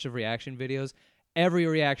a bunch of reaction videos. Every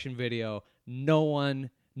reaction video, no one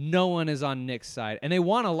is on Nick's side, and they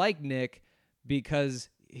want to like Nick because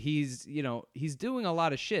he's doing a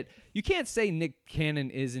lot of shit. You can't say Nick Cannon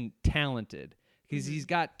isn't talented. Because he's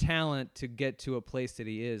got talent to get to a place that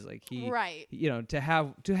he is. Like to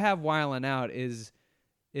have Wildin' Out is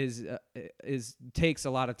takes a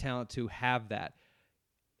lot of talent to have that.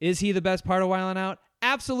 Is he the best part of Wildin' Out?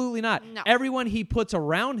 Absolutely not. No. Everyone he puts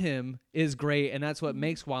around him is great, and that's what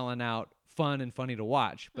makes Wildin' Out fun and funny to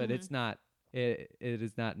watch. But it's not. It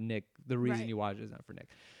is not Nick. The reason you watch it is not for Nick.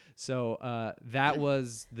 So that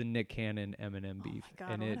was the Nick Cannon Eminem beef, my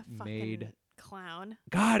God, and it made. Clown.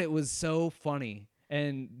 God, it was so funny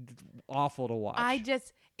and awful to watch.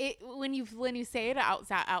 When you say it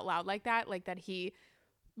out loud like that he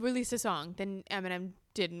released a song, then Eminem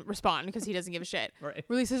didn't respond because he doesn't give a shit. Right.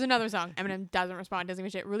 Releases another song, Eminem doesn't respond, doesn't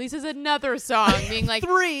give a shit. Releases another song, being like,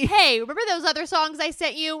 3. Hey, remember those other songs I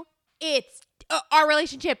sent you? It's our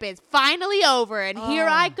relationship is finally over, and here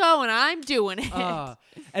I go, and I'm doing it.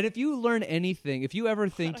 And if you learn anything, if you ever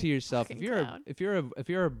think to yourself, if clown.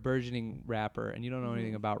 you're a burgeoning rapper and you don't know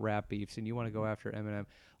anything about rap beefs and you want to go after Eminem,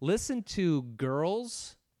 listen to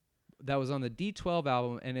Girls. That was on the D12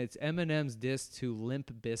 album, and it's Eminem's diss to Limp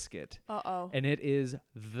Bizkit. And it is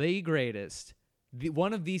the greatest,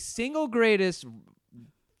 one of the single greatest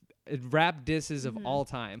rap disses of all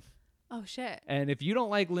time. Oh shit! And if you don't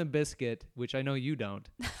like Limp Bizkit, which I know you don't,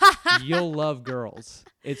 you'll love Girls.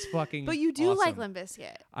 It's fucking. But you do awesome. like Limp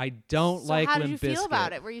Bizkit. I don't like How Limp did you feel Bizkit.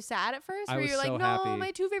 about it? Were you sad at first? I Were was you like, so no, happy.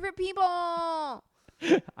 my two favorite people? I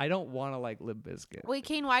don't want to like Limp Bizkit. Wait,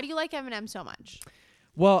 Kane, why do you like Eminem so much?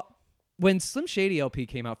 Well, when Slim Shady LP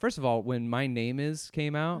came out, first of all, when My Name Is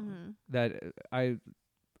came out, that I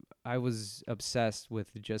was obsessed with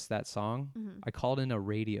just that song. I called in a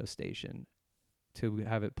radio station to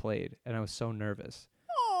have it played, and I was so nervous.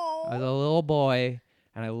 I was a little boy,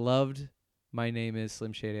 and I loved My Name Is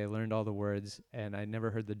Slim Shady. I learned all the words, and I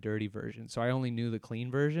never heard the dirty version, so I only knew the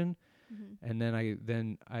clean version. And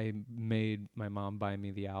then I made my mom buy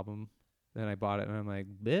me the album. Then I bought it, and I'm like,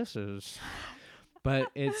 this is.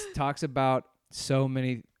 But it talks about so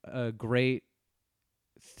many great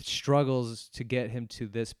struggles to get him to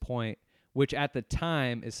this point, which at the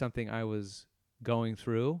time is something I was going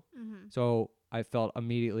through. So I felt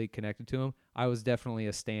immediately connected to him. I was definitely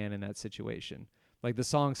a stan in that situation. Like the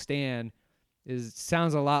song "Stan"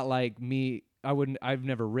 sounds a lot like me. I've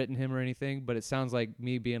never written him or anything, but it sounds like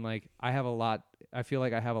me being like, I feel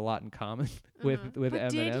like I have a lot in common with but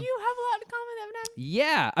Eminem. Did you have a lot in common with Eminem?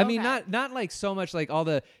 Yeah. I mean, not like so much like all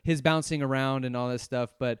his bouncing around and all this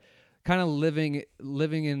stuff, but kind of living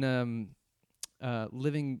in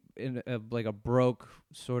like a broke,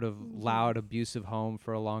 sort of loud, abusive home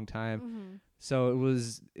for a long time. So it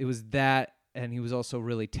was that, and he was also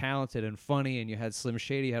really talented and funny, and you had Slim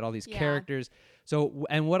Shady, had all these characters. So,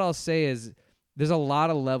 and what I'll say is there's a lot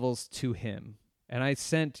of levels to him. And I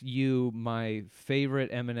sent you my favorite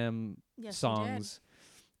Eminem songs.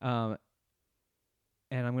 And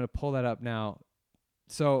I'm going to pull that up now.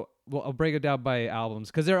 So, I'll break it down by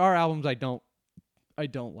albums, because there are albums I don't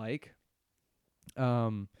like.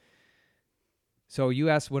 So you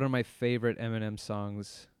asked what are my favorite Eminem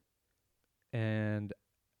songs, and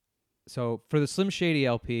so for the Slim Shady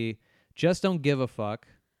LP, Just Don't Give a Fuck.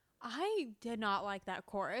 I did not like that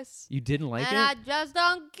chorus. You didn't like it? I just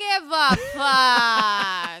don't give a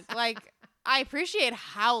fuck. Like, I appreciate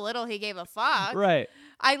how little he gave a fuck. Right.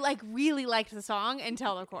 I really liked the song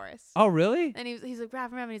until the chorus. Oh, really? And he's like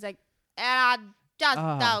rapping around, and he's like, and I just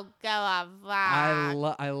don't give a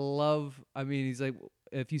fuck. I mean, he's like,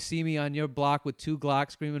 if you see me on your block with 2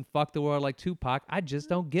 Glocks screaming "fuck the world" like Tupac, I just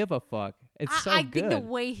don't give a fuck. It's so I good. think the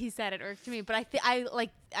way he said it irked me, but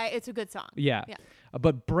it's a good song. Yeah.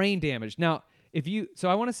 But Brain Damage. Now, so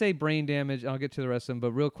I want to say Brain Damage. I'll get to the rest of them,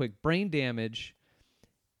 but real quick, Brain Damage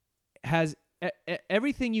has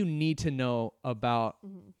everything you need to know about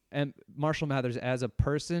Marshall Mathers as a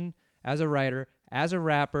person, as a writer, as a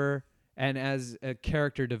rapper, and as a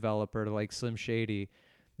character developer like Slim Shady.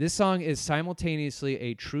 This song is simultaneously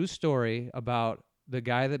a true story about the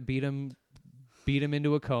guy that beat him beat him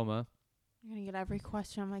into a coma. You're gonna get every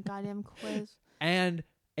question on my goddamn quiz. And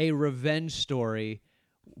a revenge story,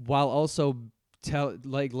 while also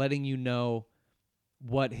letting you know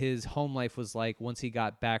what his home life was like once he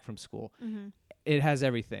got back from school. Mm-hmm. It has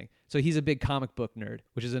everything. So he's a big comic book nerd,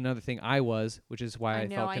 which is another thing I was, which is why I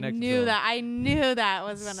felt connected to him. I knew that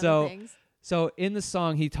was one of the things. So in the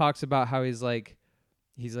song, he talks about how he's like,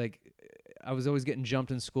 I was always getting jumped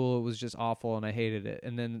in school. It was just awful, and I hated it.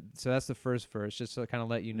 And then, so that's the first verse, just to kind of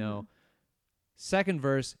let you know. Second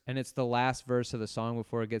verse, and it's the last verse of the song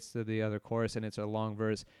before it gets to the other chorus, and it's a long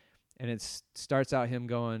verse. And it starts out him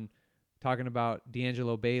talking about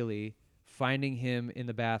D'Angelo Bailey, finding him in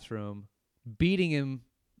the bathroom, beating him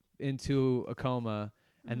into a coma.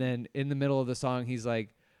 And then in the middle of the song, he's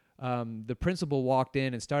like, the principal walked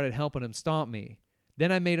in and started helping him stomp me.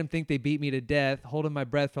 Then I made him think they beat me to death, holding my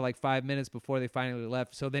breath for like 5 minutes before they finally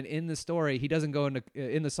left. So then in the story, he doesn't go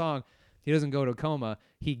in the song, he doesn't go to a coma.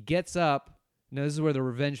 He gets up. Now this is where the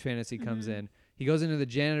revenge fantasy comes in. He goes into the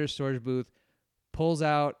janitor's storage booth, pulls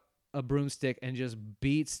out a broomstick, and just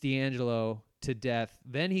beats D'Angelo to death.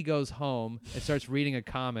 Then he goes home and starts reading a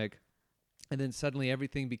comic. And then suddenly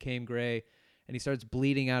everything became gray, and he starts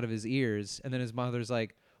bleeding out of his ears. And then his mother's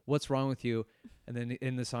like, "What's wrong with you?" And then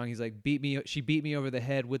in the song, he's like, she beat me over the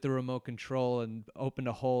head with the remote control and opened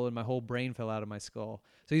a hole, and my whole brain fell out of my skull.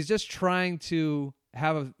 So he's just trying to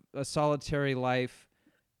have a solitary life,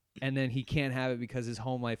 and then he can't have it because his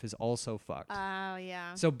home life is also fucked. Oh,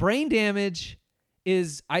 yeah. So Brain Damage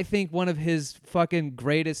is, I think, one of his fucking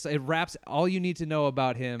greatest. It wraps all you need to know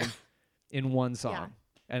about him in one song. Yeah.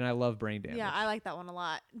 And I love Brain Damage. Yeah, I like that one a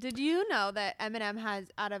lot. Did you know that Eminem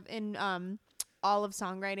has all of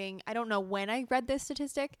songwriting, I don't know when I read this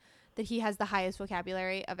statistic, that he has the highest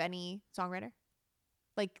vocabulary of any songwriter?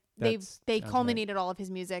 Like they culminated all of his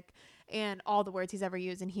music and all the words he's ever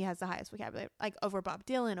used, and he has the highest vocabulary, like over Bob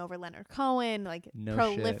Dylan, over Leonard Cohen, like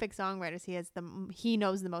prolific songwriters. He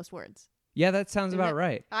knows the most words. Yeah, that sounds about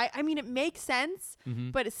right. I mean, it makes sense,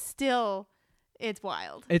 but it's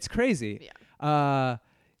wild. It's crazy. Yeah.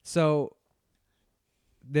 So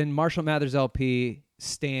then Marshall Mathers LP,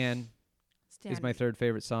 Stan is my third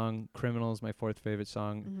favorite song. Criminal is my fourth favorite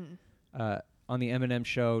song. On the Eminem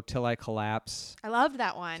show, Till I Collapse. I love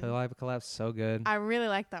that one. Till I Collapse, so good. I really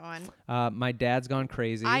like that one. My Dad's Gone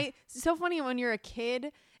Crazy. It's so funny when you're a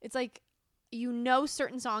kid. It's like you know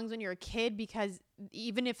certain songs when you're a kid because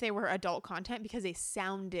even if they were adult content, because they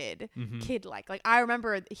sounded kid-like. Like I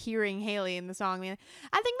remember hearing Haley in the song, being like,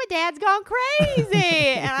 "I think my dad's gone crazy,"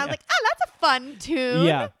 and I was like, "Oh, that's a fun tune."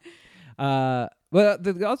 Yeah. Well,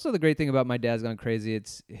 also the great thing about My Dad's Gone Crazy,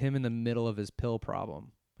 it's him in the middle of his pill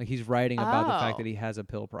problem. Like he's writing about the fact that he has a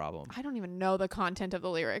pill problem. I don't even know the content of the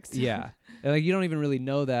lyrics. Yeah. Like you don't even really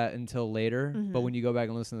know that until later. But when you go back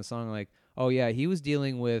and listen to the song, like, oh yeah, he was still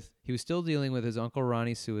dealing with his Uncle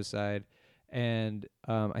Ronnie's suicide. And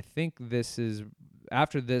I think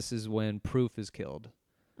after this is when Proof is killed.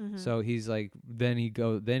 So he's like, then he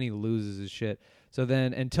loses his shit. So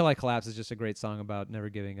then Until I Collapse is just a great song about never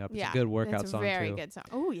giving up. It's a good workout song too. It's a very good song.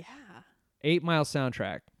 Oh yeah. 8 Mile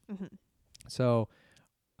soundtrack. So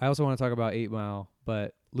I also want to talk about 8 Mile,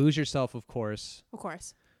 but Lose Yourself, of course. Of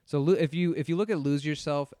course. So if you look at Lose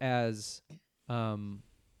Yourself as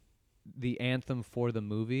the anthem for the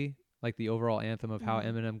movie, like the overall anthem of how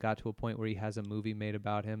Eminem got to a point where he has a movie made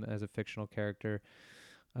about him as a fictional character,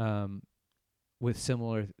 with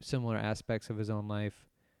similar aspects of his own life.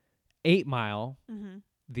 8 Mile,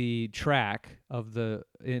 the track of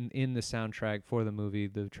in the soundtrack for the movie,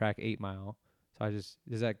 the track 8 Mile.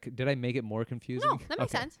 So did I make it more confusing? No, that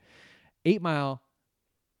makes sense. 8 Mile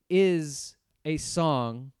is a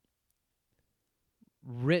song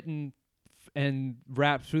written and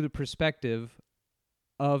rapped through the perspective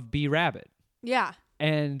of B Rabbit. Yeah.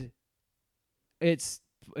 And it's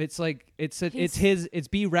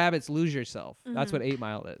B Rabbit's Lose Yourself. That's what 8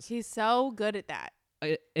 Mile is. He's so good at that.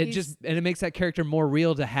 It makes that character more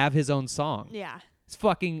real to have his own song. Yeah. It's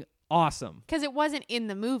fucking awesome. Because it wasn't in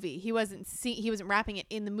the movie. He wasn't rapping it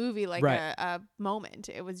in the movie like a moment.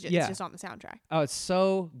 It was just on the soundtrack. Oh, it's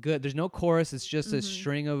so good. There's no chorus. It's just a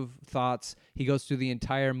string of thoughts. He goes through the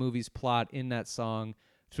entire movie's plot in that song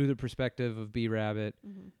through the perspective of B Rabbit.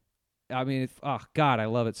 I mean, God, I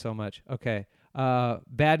love it so much. Okay.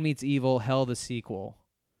 Bad Meets Evil, Hell the sequel.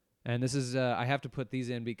 And this is, I have to put these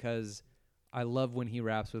in because I love when he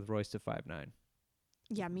raps with Royce da 5'9".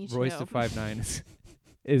 Yeah, me too. Royce da 5'9"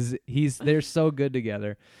 they're so good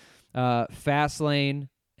together. Fast Lane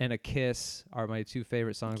and A Kiss are my two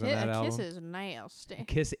favorite songs on that album. Kiss is nasty.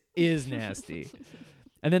 Kiss is nasty.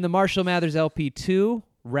 And then the Marshall Mathers LP 2,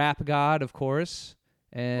 Rap God, of course.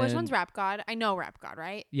 And which one's Rap God? I know Rap God,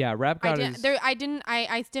 right? Yeah, Rap God is. I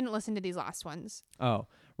didn't listen to these last ones. Oh,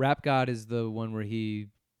 Rap God is the one where he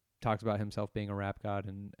talks about himself being a rap god,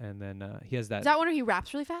 and then he has that. Is that one where he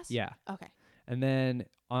raps really fast? Yeah. Okay. And then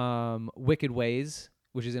Wicked Ways,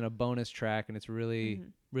 which is in a bonus track, and it's really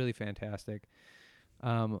really fantastic.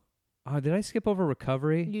 Did I skip over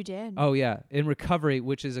Recovery? You did. Oh yeah, in Recovery,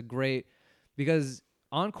 which is a great, because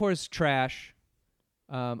Encore's trash.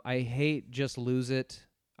 I hate Just Lose It.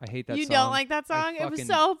 I hate that song. You don't like that song? It was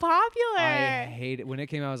so popular. I hate it. When it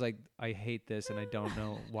came out, I was like, I hate this, and I don't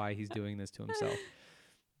know why he's doing this to himself.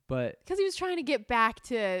 But because he was trying to get back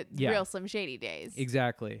to real Slim Shady days.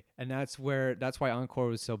 Exactly. And that's why Encore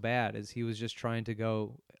was so bad, is he was just trying to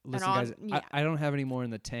go, listen, guys, I don't have any more in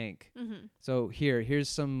the tank. Mm-hmm. So here's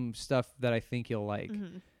some stuff that I think you'll like.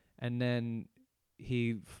 Mm-hmm. And then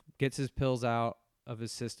he gets his pills out of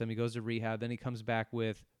his system. He goes to rehab. Then he comes back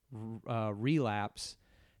with Relapse.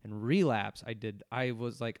 And Relapse, I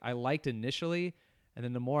liked initially. And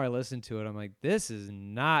then the more I listened to it, I'm like, this is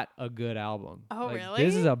not a good album. Oh, really?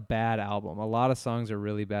 This is a bad album. A lot of songs are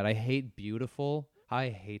really bad. I hate Beautiful. I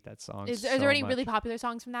hate that song. Is there any really popular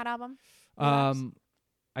songs from that album? I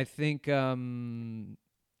think Crack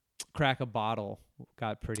a Bottle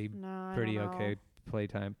got pretty okay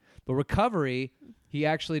playtime. But Recovery, he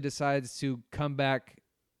actually decides to come back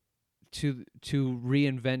to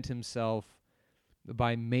reinvent himself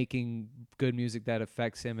by making good music that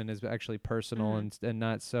affects him and is actually personal and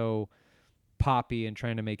not so poppy and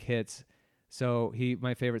trying to make hits. So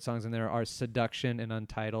my favorite songs in there are Seduction and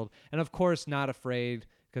Untitled. And of course, Not Afraid,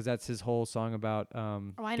 because that's his whole song about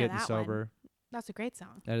getting sober. One. That's a great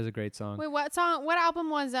song. That is a great song. Wait, what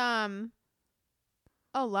album was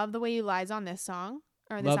Love the Way You Lie is on this song?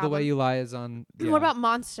 Or this Love album? the Way You Lie is on. Yeah. What about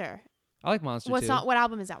Monster? I like Monster too. What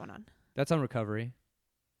album is that one on? That's on Recovery.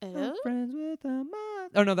 Friends with the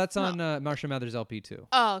Oh no, that's on Marshall Mathers LP too.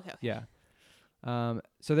 Oh, okay. Yeah.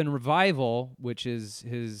 So then Revival, which is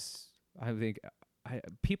his, I think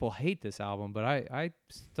people hate this album, but I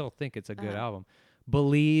still think it's a good album.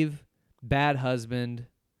 Believe, Bad Husband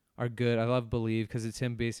are good. I love Believe because it's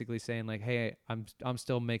him basically saying like, hey, I'm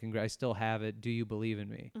still making I still have it. Do you believe in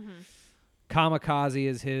me? Mm-hmm. Kamikaze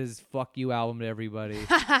is his fuck you album to everybody.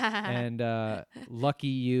 And Lucky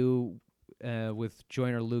You with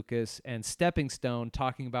Joyner Lucas, and Stepping Stone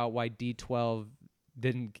talking about why D12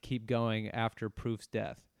 didn't keep going after Proof's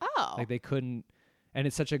death. Oh. Like they couldn't, and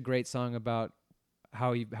it's such a great song about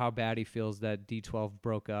how bad he feels that D12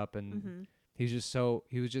 broke up, and he was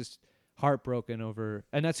just heartbroken over,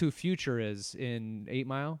 and that's who Future is in 8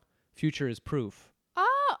 Mile. Future is Proof.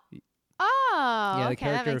 Oh, yeah, the okay,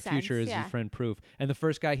 character of that Future makes is sense. his friend Proof, and the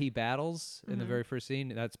first guy he battles in the very first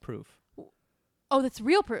scene, that's Proof. Oh, that's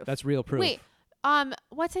real Proof. That's real Proof. Wait,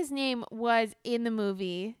 what's his name was in the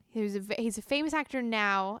movie? He's a famous actor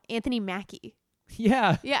now, Anthony Mackie.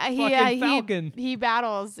 Yeah. Yeah, Falcon. He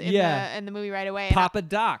battles in the movie right away. Papa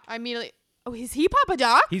Doc. I immediately. Oh, is he Papa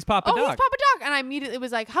Doc? He's Papa Doc. Oh, he's Papa Doc, and I immediately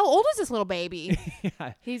was like, "How old is this little baby?"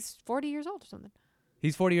 Yeah. He's 40 years old or something.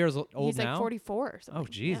 He's 40 years old He's now. He's like 44 or something. Oh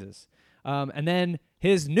Jesus. Yeah. And then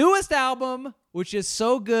his newest album, which is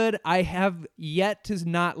so good, I have yet to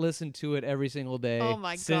not listen to it every single day. Oh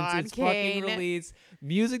my since God, its Kane. fucking release.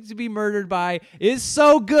 Music to be Murdered By is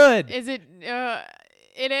so good. Is it?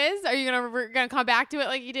 It is. Are you gonna come back to it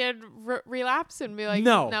like you did Relapse and be like,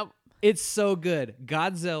 no, it's so good.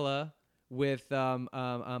 Godzilla with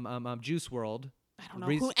Juice WRLD. I don't know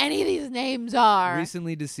who any of these names are.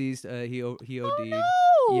 Recently deceased. He OD'd.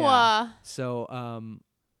 Oh no. Yeah. So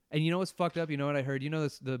and you know what's fucked up? You know what I heard? You know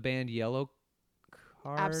the band Yellow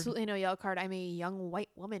Card? Absolutely no Yellow Card. I'm a young white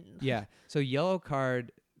woman. Yeah. So Yellow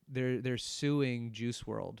Card, they're suing Juice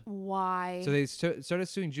WRLD. Why? So they started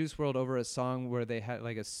suing Juice WRLD over a song where they had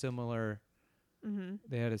like a similar. Mm-hmm.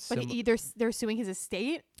 They had a. But they're suing his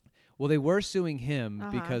estate. Well, they were suing him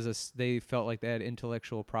because they felt like they had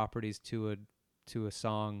intellectual properties to a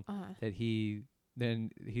song that he's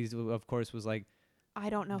of course was like, I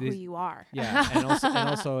don't know who you are. Yeah, and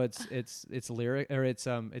also it's lyric, or it's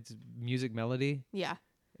music melody. Yeah.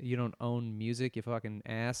 You don't own music, you fucking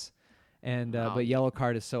ass. And but Yellow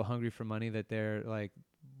Card is so hungry for money that they're like,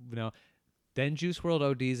 then Juice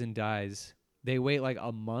WRLD ODs and dies. They wait like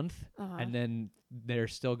a month, and then they're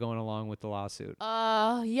still going along with the lawsuit.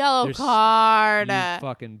 Yellow Card. You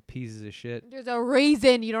fucking pieces of shit. There's a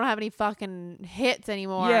reason you don't have any fucking hits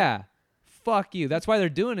anymore. Yeah. Fuck you. That's why they're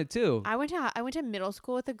doing it too. I went to middle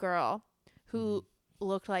school with a girl who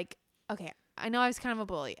looked like, okay, I know I was kind of a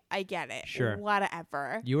bully. I get it. Sure.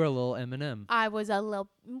 Whatever. You were a little Eminem. I was a little,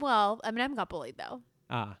 well, Eminem got bullied though.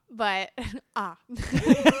 But,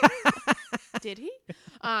 Did he?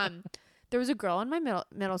 There was a girl in my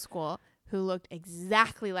middle school who looked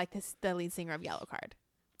exactly like the lead singer of Yellow Card.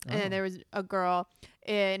 And then there was a girl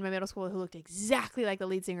in my middle school who looked exactly like the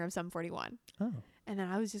lead singer of Sum 41. Oh. And then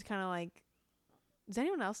I was just kind of like, does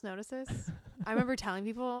anyone else notice this? I remember telling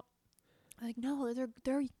people, like, no,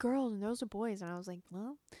 they're girls and those are boys. And I was like,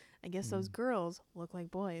 well, I guess those girls look like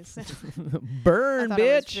boys. Burn, I thought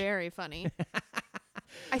bitch. it was very funny.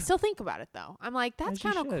 I still think about it, though. I'm like, that's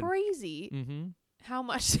kind of crazy how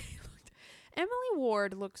much they looked. Emily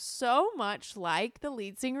Ward looks so much like the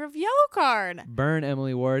lead singer of Yellow Card. Burn,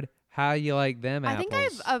 Emily Ward. How you like them apples? I think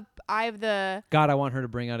I have the... God, I want her to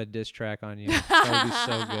bring out a diss track on you.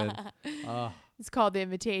 That would be so good. Oh. It's called The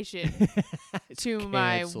Invitation to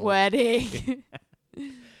my wedding.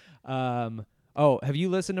 Have you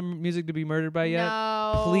listened to Music to Be Murdered By yet?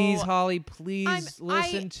 No. Please, Holly, please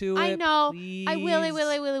listen to it. I know. Please. I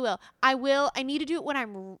will. I need to do it when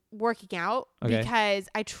I'm working out because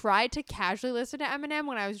I tried to casually listen to Eminem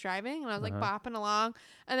when I was driving and I was like bopping along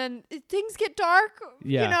and then things get dark,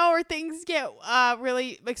 or things get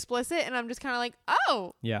really explicit and I'm just kind of like,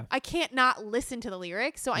 oh, yeah, I can't not listen to the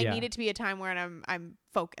lyrics. So I need it to be a time where I'm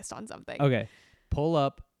focused on something. Okay. Pull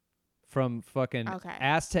up. From fucking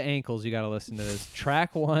ass to ankles, you got to listen to this.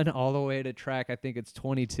 Track 1 all the way to track, I think it's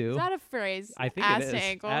 22. Is that a phrase? I think ass it is. To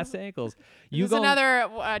ankles? Ass to ankles. Is this another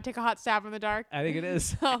take a hot stab in the dark? I think it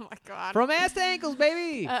is. Oh, my God. From ass to ankles,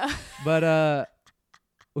 baby. But,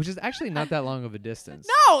 which is actually not that long of a distance.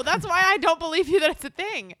 No, that's why I don't believe you that it's a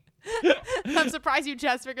thing. I'm surprised you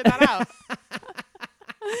just figured that out.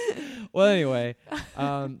 Well, anyway,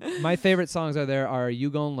 my favorite songs are You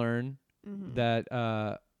Gon' Learn,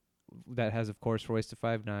 that has, of course, Royce da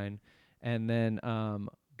 5'9", and then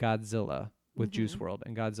Godzilla with Juice WRLD.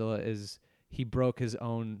 And Godzilla he broke his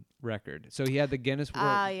own record. So he had the Guinness He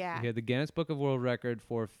had the Guinness Book of World Record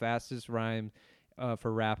for fastest rhyme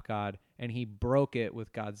for Rap God, and he broke it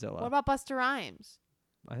with Godzilla. What about Busta Rhymes?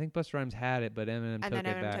 I think Busta Rhymes had it, but Eminem took it back. And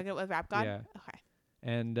then Eminem took it with Rap God? Yeah. Okay.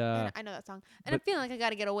 And I know that song. And I'm feeling like I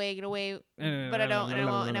gotta get away, but I don't, and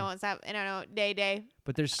I won't stop. And I don't know, day.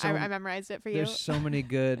 But there's I memorized it for you. There's so many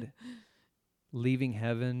good. Leaving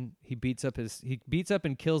Heaven. He beats up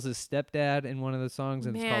and kills his stepdad in one of the songs,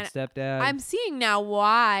 and it's called Stepdad. I'm seeing now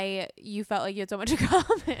why you felt like you had so much in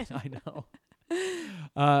common. I know.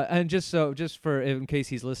 And just for in case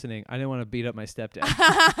he's listening, I didn't want to beat up my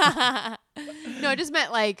stepdad. No, I just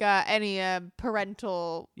meant like any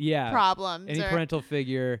parental problems. Any parental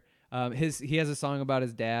figure. He has a song about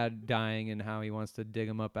his dad dying and how he wants to dig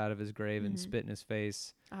him up out of his grave and spit in his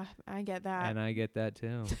face. I get that. And I get that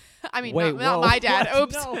too. I mean, not my dad. What?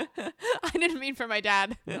 Oops. No. I didn't mean for my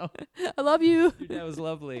dad. No. I love you. Your dad was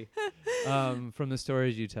lovely. From the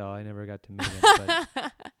stories you tell, I never got to meet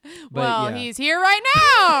him. But he's here right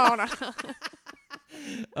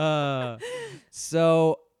now.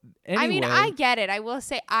 So anyway. I mean, I get it. I will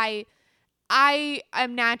say I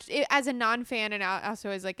am as a non-fan and also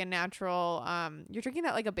as like a natural. You're drinking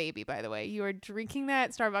that like a baby, by the way. You are drinking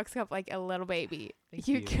that Starbucks cup like a little baby.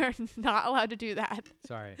 You're not allowed to do that.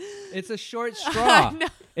 Sorry, it's a short straw.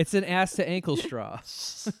 It's an ass to ankle straw.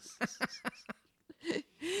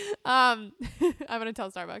 I'm gonna tell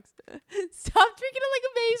Starbucks, stop drinking it like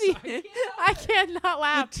a baby. I cannot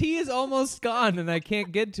laugh. The tea is almost gone, and I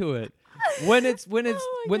can't get to it. When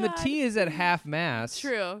the tea is at half mass,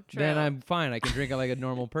 true. Then I'm fine. I can drink it like a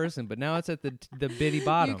normal person. But now it's at the bitty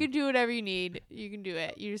bottom. You can do whatever you need. You can do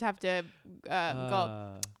it. You just have to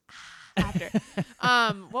go after.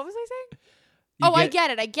 What was I saying? I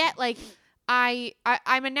get it. I get like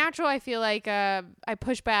I'm a natural. I feel like I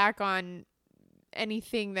push back on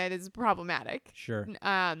anything that is problematic. Sure.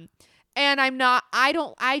 And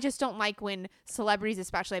I just don't like when celebrities,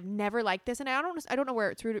 especially, I've never liked this, and I don't know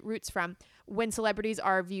where its roots from, when celebrities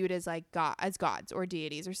are viewed as like as gods or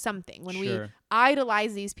deities or something. When we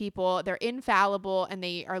idolize these people, they're infallible and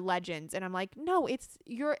they are legends. And I'm like, no, it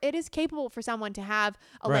is capable for someone to have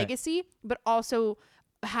a legacy, but also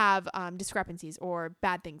have discrepancies or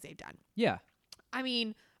bad things they've done. Yeah. I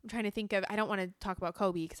mean, I'm trying to think of, I don't want to talk about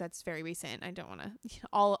Kobe because that's very recent. I don't want to,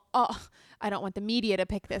 I don't want the media to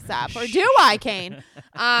pick this up, or do I, Kane?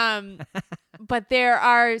 But there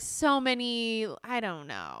are so many, I don't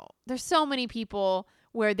know. There's so many people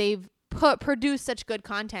where they've produced such good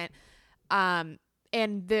content, and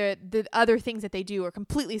the other things that they do are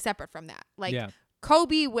completely separate from that. Like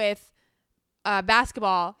Kobe with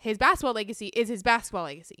basketball, his basketball legacy is his basketball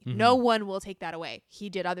legacy. Mm-hmm. No one will take that away. He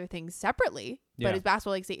did other things separately, but his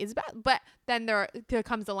basketball legacy is but then there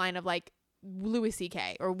comes the line of like Louis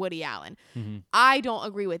C.K. or Woody Allen. Mm-hmm. I don't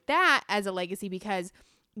agree with that as a legacy because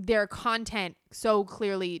their content so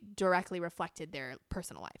clearly directly reflected their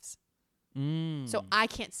personal lives. So I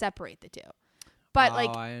can't separate the two. But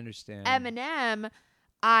like I understand. Eminem,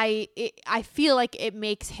 I feel like it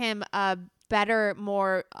makes him a better,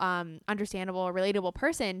 more understandable, relatable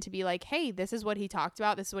person to be like, hey, this is what he talked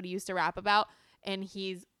about. This is what he used to rap about. And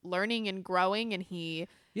he's learning and growing, and his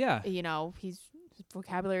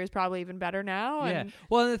vocabulary is probably even better now. Yeah. And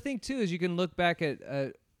Well, and the thing too is you can look back at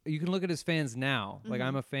his fans now. Like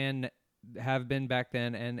I'm a fan, have been back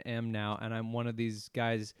then and am now, and I'm one of these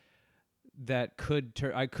guys that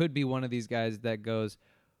I could be one of these guys that goes,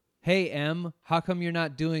 hey, M, how come you're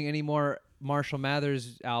not doing any more Marshall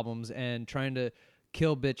Mathers albums and trying to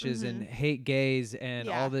kill bitches and hate gays and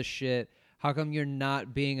all this shit? How come you're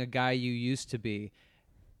not being a guy you used to be?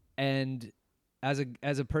 And as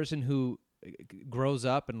a person who grows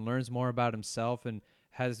up and learns more about himself and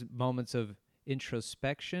has moments of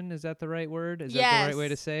introspection, is that the right word? Is that the right way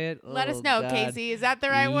to say it? Let us know, God. Casey. Is that the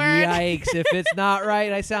right word? Yikes. If it's not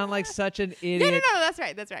right, I sound like such an idiot. No, that's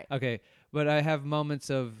right. That's right. Okay. But I have moments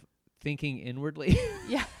of thinking inwardly.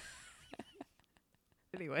 Yeah.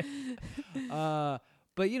 Anyway.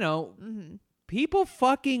 But people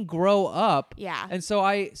fucking grow up. Yeah. And so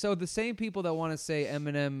the same people that want to say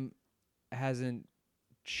Eminem hasn't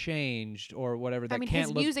changed or whatever, that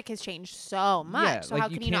his music has changed so much. Yeah, so like how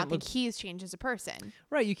can you not think he's changed as a person?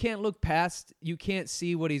 Right. You can't look past, you can't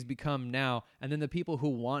see what he's become now. And then the people who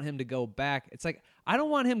want him to go back, it's like, I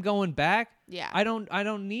don't want him going back. Yeah. I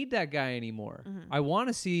don't need that guy anymore. I want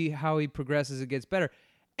to see how he progresses and gets better.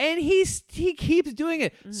 And he keeps doing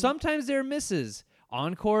it. Sometimes there are misses.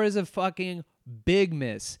 Encore is a fucking big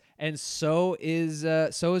miss, and so is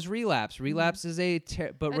Relapse. Relapse is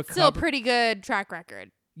still a pretty good track record.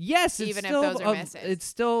 Yes, even if those are misses. It's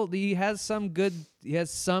still, he has some good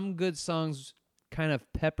songs kind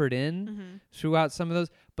of peppered in throughout some of those,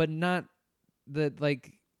 but not the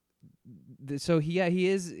like. So he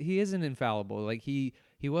isn't infallible. Like he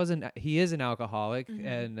is an alcoholic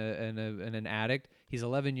and an addict. He's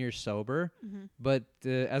 11 years sober, but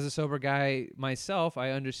as a sober guy myself,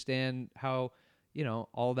 I understand how,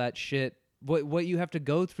 all that shit, what you have to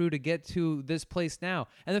go through to get to this place now.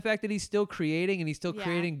 And the fact that he's still creating and he's still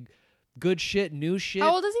creating good shit, new shit.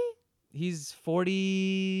 How old is he? He's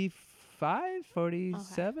 45,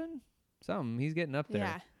 47, something. He's getting up there.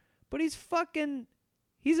 Yeah. But he's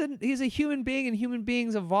a human being, and human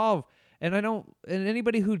beings evolve. And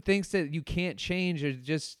anybody who thinks that you can't change or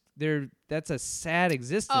just that's a sad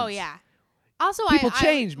existence. Oh yeah. Also, people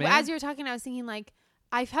change, man. As you were talking, I was thinking like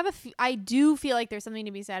I do feel like there's something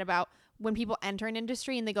to be said about when people enter an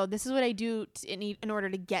industry and they go, "This is what I do in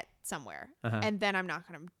order to get somewhere," and then I'm not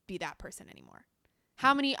going to be that person anymore.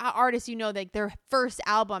 How many artists like their first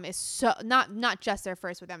album is so not just their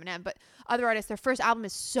first with Eminem, but other artists, their first album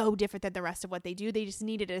is so different than the rest of what they do. They just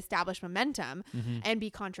needed to establish momentum and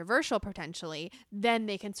be controversial potentially. Then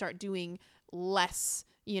they can start doing less,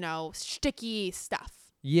 sticky stuff.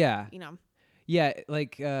 Yeah. Yeah,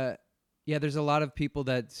 like there's a lot of people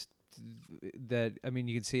that I mean,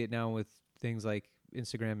 you can see it now with things like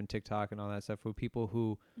Instagram and TikTok and all that stuff, with people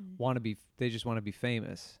who they just want to be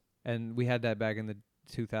famous. And we had that back in the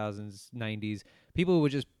 2000s, 90s. People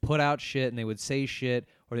would just put out shit and they would say shit,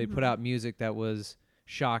 or they'd put out music that was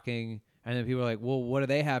shocking. And then people were like, well, what do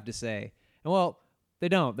they have to say? And well, they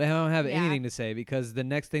don't have anything to say, because the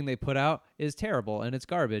next thing they put out is terrible and it's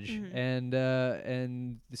garbage.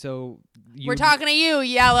 And so we're talking to you,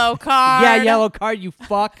 Yellow Card. Yeah, Yellow Card, you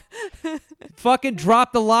fuck. Fucking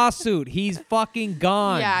drop the lawsuit. He's fucking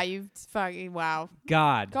gone. Yeah, you fucking wow.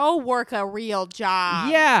 God. Go work a real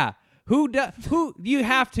job. Yeah. Who you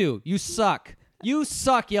have to. You suck. You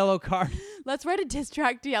suck, Yellow Card. Let's write a diss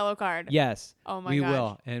track to Yellow Card. Yes. Oh my we gosh.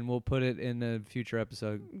 will, and we'll put it in a future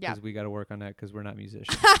episode, because we got to work on that, because we're not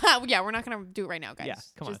musicians. Yeah, we're not gonna do it right now, guys. Yeah,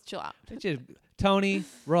 come on. Just chill out. Tony,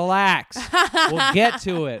 relax. We'll get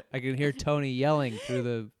to it. I can hear Tony yelling through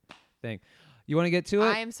the thing. You want to get to it?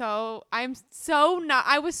 I'm so not.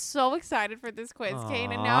 I was so excited for this quiz,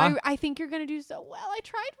 Kane, and now I think you're gonna do so well. I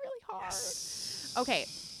tried really hard. Yes. Okay,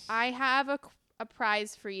 I have a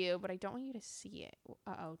prize for you, but I don't want you to see it.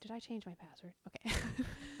 Uh-oh, did I change my password? Okay.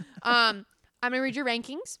 I'm gonna read your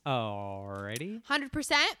rankings. Alrighty.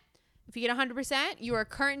 100%. If you get 100%, you are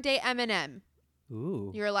current day Eminem.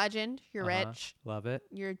 Ooh. You're a legend. You're rich. Love it.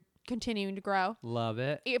 You're continuing to grow. Love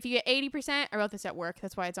it. If you get 80%, I wrote this at work.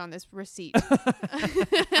 That's why it's on this receipt.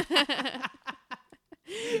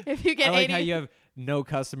 If you get I like 80, how you have no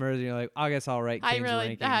customers and you're like, I guess I'll write Kane's I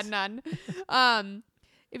really rankings. had none.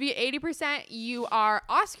 If you get 80%, you are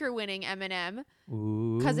Oscar winning Eminem.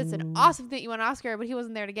 Ooh. Because it's an awesome thing. You won an Oscar, but he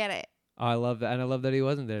wasn't there to get it. Oh, I love that, and I love that he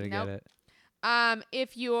wasn't there to Nope. get it.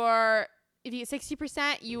 If you get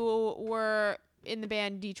 60%, you were in the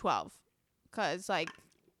band D12, because like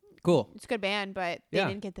Cool. it's a good band, but they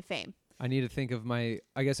didn't get the fame. I need to think of I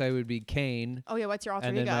guess I would be Kane. Oh yeah, what's your alter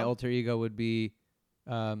and ego? then my alter ego would be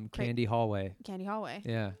Candy Hallway. Candy Hallway.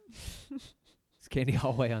 Yeah. It's Candy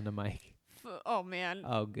Hallway on the mic. Oh man.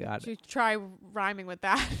 Oh god. Should try rhyming with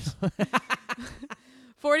that.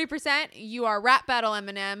 40%, you are rap battle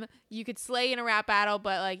Eminem. You could slay in a rap battle,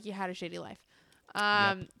 but like you had a shitty life.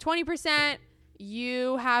 20%,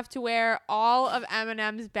 you have to wear all of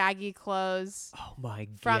Eminem's baggy clothes. Oh my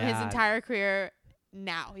god. From his entire career.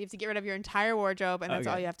 Now you have to get rid of your entire wardrobe, and that's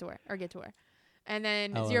all you have to wear or get to wear. And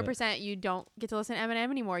then 0%, you don't get to listen to Eminem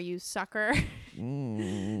anymore, you sucker.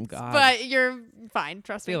 God. But you're fine,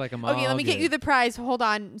 trust me. I feel like I'm okay, let me get good. you the prize. Hold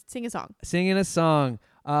on, sing a song. Singing a song.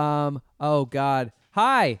 Oh god.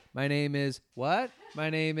 Hi, my name is what? My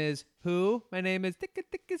name is who? My name is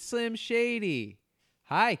Thicka Slim Shady.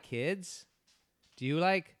 Hi, kids. Do you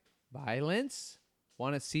like violence?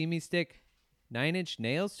 Want to see me stick 9-inch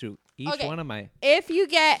nails through each one of my... If you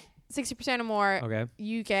get 60% or more, Okay.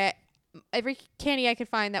 you get every candy I could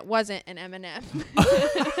find that wasn't an M&M.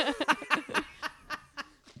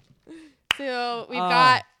 So we've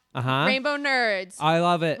got Rainbow Nerds. I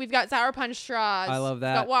love it. We've got Sour Punch Straws. I love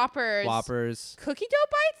that. We've got Whoppers. Whoppers. Cookie Dough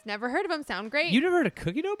Bites? Never heard of them. Sound great. You never heard of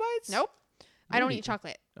Cookie Dough Bites? Nope. I don't eat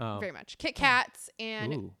chocolate very much. Kit Kats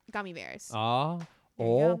and Ooh. gummy bears. And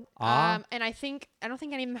And I don't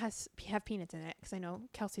think any of them have peanuts in it, because I know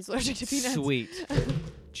Kelsey's allergic to peanuts. Sweet.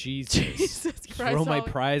 Jesus. Jesus Christ. Throw my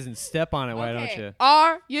prize and step on it, why don't you?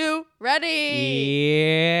 Are you ready?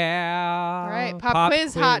 Yeah. All right. Pop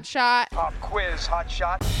quiz, hot shot. Pop quiz, hot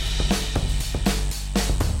shot.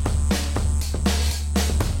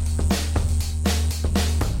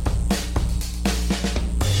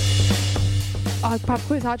 Pop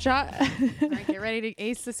quiz, hot shot. All right, get ready to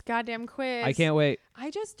ace this goddamn quiz. I can't wait.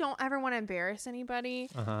 I just don't ever want to embarrass anybody.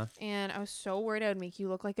 And I was so worried I would make you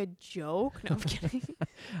look like a joke. No, I'm kidding.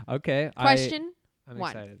 Okay. Question I'm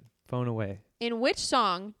 1. excited. Phone away. In which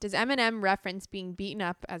song does Eminem reference being beaten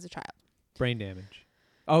up as a child? Brain damage.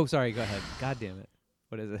 Oh, sorry. Go ahead. God damn it.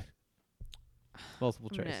 What is it? Multiple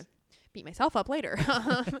I'm choice. gonna beat myself up later.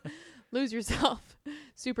 Lose Yourself,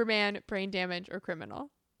 Superman, Brain Damage, or Criminal?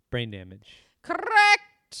 Brain damage.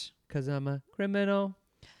 Correct. 'Cause I'm a criminal.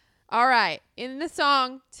 All right. In the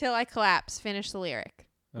song "Till I Collapse," finish the lyric.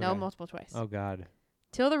 No Okay. multiple choice. Oh God.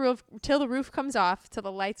 Till the roof comes off, till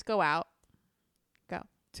the lights go out. Go.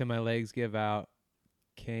 Till my legs give out.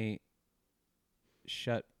 Can't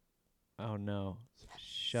shut. Oh no. Yes.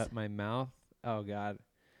 Shut my mouth. Oh God.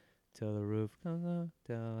 Till the roof comes off.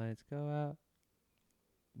 Till the lights go out.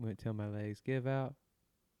 Till my legs give out.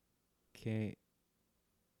 Can't.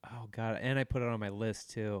 Oh God. And I put it on my list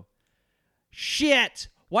too. Shit.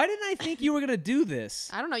 Why didn't I think you were gonna do this?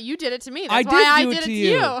 I don't know. You did it to me. That's why I did it to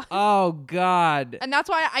you. Oh God. And that's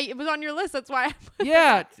why it was on your list. That's why.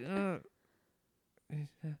 Yeah.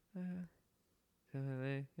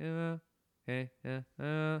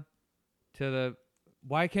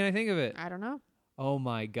 Why can't I think of it? I don't know. Oh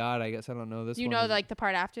my God. I guess I don't know this Do you one. know like the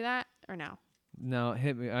part after that or no? No,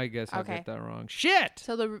 hit me. I guess I Okay. got that wrong. Shit.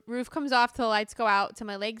 Till the roof comes off, till the lights go out, till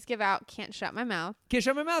my legs give out, can't shut my mouth. Can't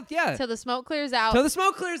shut my mouth. Yeah. Till the smoke clears out. Till the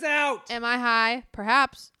smoke clears out. Am I high?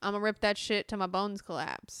 Perhaps. I'm gonna rip that shit till my bones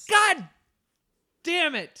collapse. God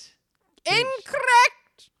damn it.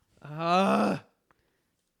 Incorrect.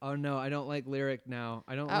 Oh no, I don't like lyric now.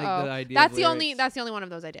 I don't like Uh-oh. the idea. That's of the lyrics. only. That's the only one of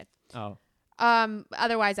those I did. Oh.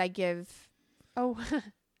 Otherwise I give. Oh,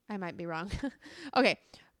 I might be wrong. Okay.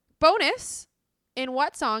 Bonus. In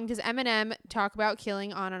what song does Eminem talk about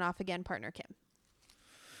killing on and off again partner Kim?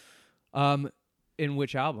 In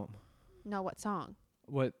which album? No, what song?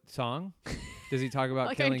 What song? Does he talk about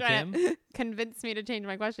Like killing you're trying Kim? to convince me to change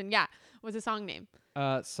my question. Yeah. What's the song name?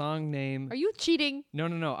 Song name. Are you cheating?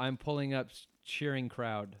 No. I'm pulling up cheering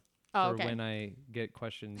crowd Oh, for okay. when I get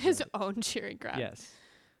questions. His own cheering crowd. Yes.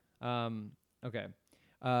 Okay.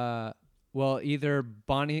 Well, either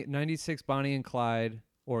 96 Bonnie and Clyde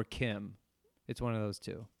or Kim. It's one of those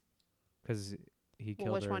two. Because he killed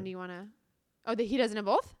her. Which one do you want to? Oh, he does it in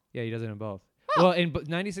both? Yeah, he does it in both. Oh. Well, in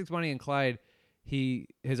 96 Bonnie and Clyde, he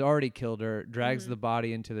has already killed her, drags the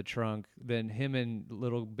body into the trunk. Then him and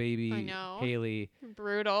little baby I know. Haley.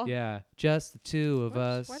 Brutal. Yeah, just the two of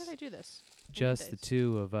us. Why did I do this? Just the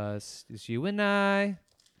two of us. It's you and I.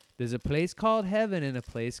 There's a place called heaven and a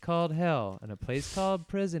place called hell and a place called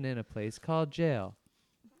prison and a place called jail.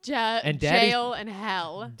 And jail and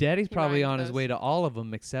hell. Daddy's He probably rhymed on his those. way to all of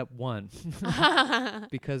them except one.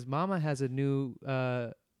 Because Mama has a new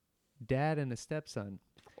Dad and a Stepson.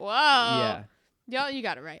 Whoa. Yeah. Yo, you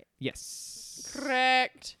got it right. Yes.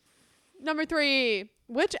 Correct. Number 3.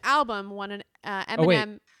 Which album won an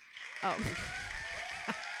Eminem? Oh.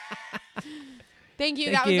 Thank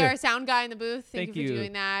you. That was our sound guy in the booth. Thank you for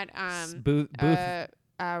doing that. Booth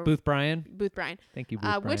Brian. Booth Brian. Thank you, Booth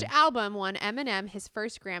Brian. Which album won Eminem his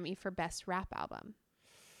first Grammy for Best Rap Album?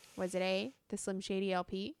 Was it A, the Slim Shady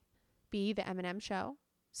LP, B, the Eminem Show,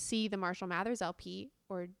 C, the Marshall Mathers LP,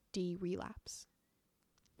 or D, Relapse?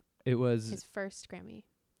 It was his first Grammy.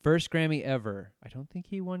 First Grammy ever. I don't think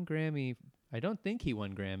he won Grammy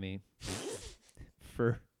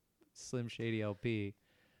for Slim Shady LP.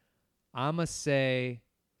 I'ma say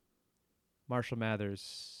Marshall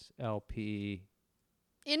Mathers LP.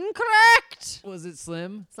 Incorrect. Was it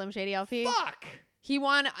Slim? Slim Shady LP. Fuck. He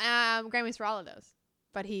won Grammys for all of those,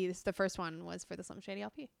 but the first one was for the Slim Shady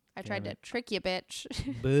LP. I tried to trick you, bitch.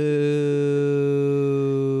 Boo.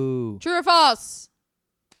 True or false?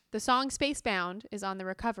 The song Spacebound is on the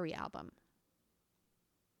Recovery album.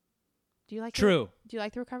 Do you like True. Do you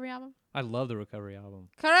like the Recovery album? I love the Recovery album.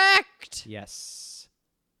 Correct. Yes.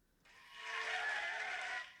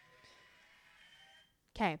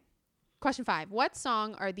 Okay. Question 5. What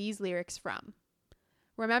song are these lyrics from?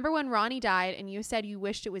 Remember when Ronnie died and you said you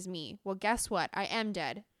wished it was me? Well, guess what? I am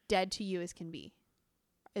dead. Dead to you as can be.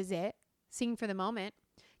 Is it Sing for the Moment,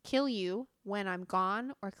 Kill You, When I'm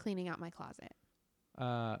Gone, or Cleaning Out My Closet?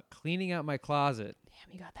 Cleaning Out My Closet.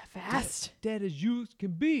 Damn, you got that fast. Dead as you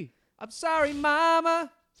can be. I'm sorry,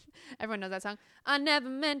 mama. Everyone knows that song. I never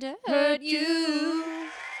meant to hurt you.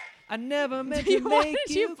 I never meant to make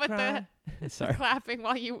you put cry. the clapping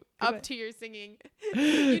while you up to your singing.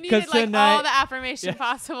 You needed tonight, all the affirmation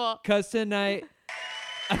possible. Because tonight,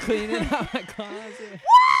 I'm cleaning out my closet.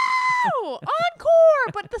 Wow!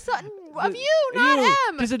 Encore! But the son of you, not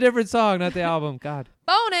M. Just a different song, not the album. God.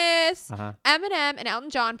 Bonus! Eminem and Elton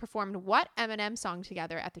John performed what Eminem song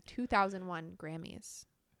together at the 2001 Grammys?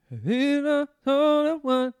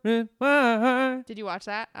 Did you watch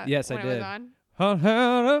that? Yes, I did. It was on? I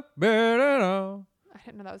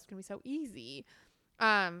didn't know that was going to be so easy.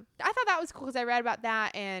 I thought that was cool because I read about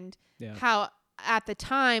that and how at the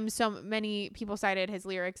time so many people cited his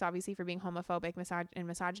lyrics obviously for being homophobic and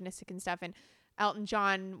misogynistic and stuff, and Elton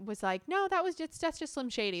John was like, no, that's just Slim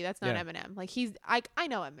Shady, that's not Eminem. Like I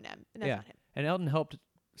know Eminem and that's not him. And Elton helped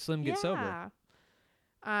Slim get sober.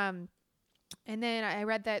 And then I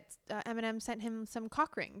read that Eminem sent him some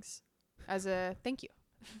cock rings as a thank you.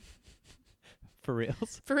 For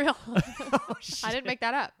reals? For real. I didn't make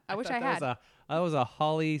that up. I wish I had. That was a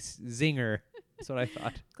Holly zinger. That's what I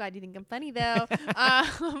thought. Glad you think I'm funny, though.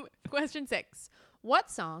 Question 6. What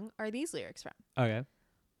song are these lyrics from? Okay.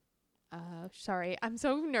 Sorry. I'm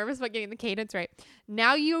so nervous about getting the cadence right.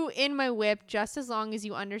 Now you in my whip just as long as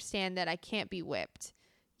you understand that I can't be whipped.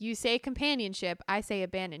 You say companionship. I say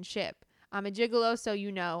abandon ship. I'm a gigolo, so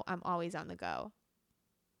you know I'm always on the go.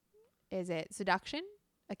 Is it seduction?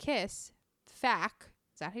 A kiss? Fack.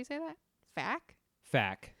 Is that how you say that?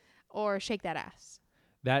 Fack? Or shake that ass?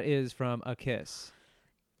 That is from A Kiss.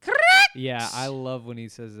 Correct! Yeah, I love when he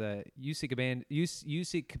says that. You seek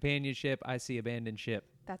companionship, I see abandoned ship.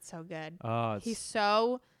 That's so good. Oh, he's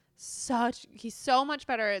so much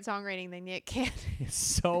better at songwriting than Nick can.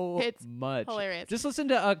 It's much. Hilarious. Just listen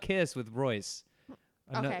to A Kiss with Royce.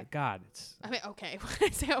 Okay. God. Okay. When I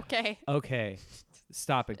say okay. Okay.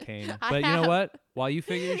 Stop it, Kane. But you know what? While you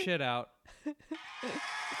figure your shit out.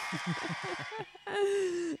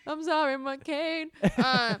 I'm sorry, McCain.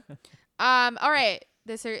 All right.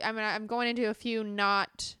 I'm going into a few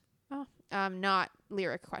not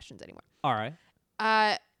lyric questions anymore. All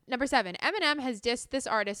right. Number 7. Eminem has dissed this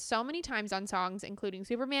artist so many times on songs, including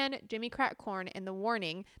Superman, Jimmy Crack Corn, and The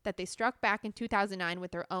Warning, that they struck back in 2009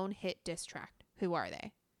 with their own hit diss track. Who are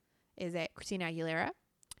they? Is it Christina Aguilera,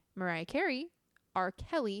 Mariah Carey, R.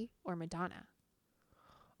 Kelly, or Madonna?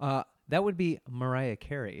 That would be Mariah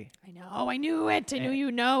Carey. I know. I knew it. I knew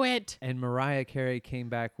you know it. And Mariah Carey came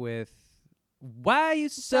back with, why are you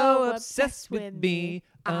so obsessed with me?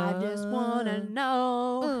 I just want to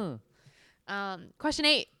know. Question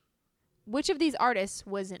 8. Which of these artists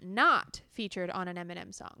was not featured on an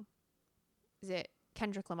Eminem song? Is it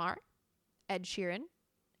Kendrick Lamar, Ed Sheeran,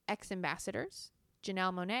 X-Ambassadors,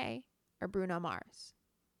 Janelle Monáe, or Bruno Mars?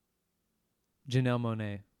 Janelle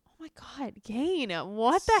Monáe. Oh my God, Gain.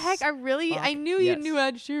 What the heck? I knew you knew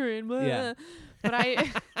Ed Sheeran. Blah. Yeah. But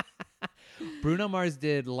I... Bruno Mars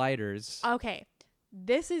did Lighters. Okay.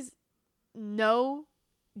 This is no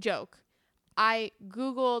joke. I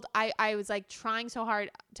Googled, I was like trying so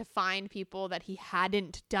hard to find people that he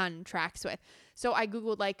hadn't done tracks with. So I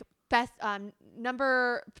Googled like best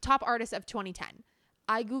top artists of 2010.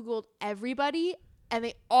 I Googled everybody and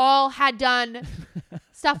they all had done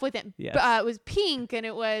stuff with him. Yes. It was Pink and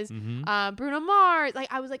it was Bruno Mars.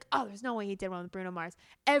 Like, I was like, oh, there's no way he did one with Bruno Mars.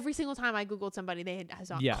 Every single time I Googled somebody, they had a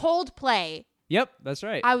song. Yeah. Coldplay. Yep, that's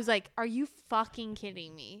right. I was like, are you fucking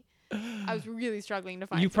kidding me? I was really struggling to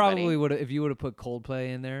find You somebody. probably would have, if you would have put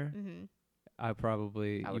Coldplay in there, Mm-hmm.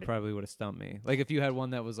 you probably would have stumped me. Like, if you had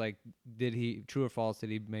one that was like, true or false, did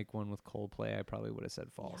he make one with Coldplay? I probably would have said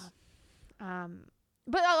false. Yeah.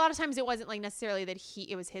 But a lot of times it wasn't like necessarily that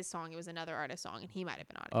it was his song. It was another artist's song, and he might have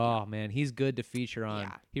been on it. Oh, man, he's good to feature on.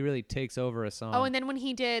 Yeah. He really takes over a song. Oh, and then when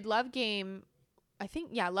he did Love Game,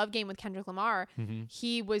 Love Game with Kendrick Lamar,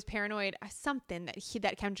 he was paranoid something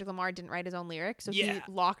that Kendrick Lamar didn't write his own lyrics, so he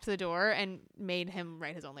locked the door and made him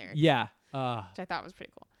write his own lyrics. Yeah. Which I thought was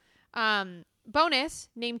pretty cool. Bonus,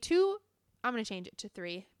 name 2. I'm going to change it to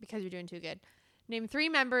 3 because you're doing too good. Name 3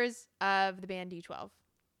 members of the band D12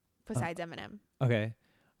 besides Eminem. Okay.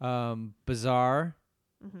 Bizarre.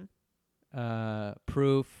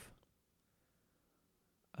 Proof.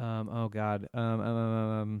 Oh God.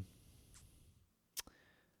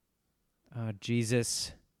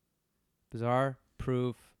 Jesus. Bizarre,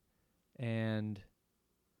 Proof, and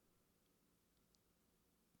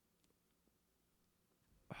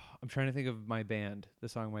I'm trying to think of my band. The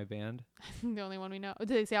song "My Band." The only one we know. Did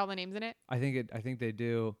they say all the names in it? I think they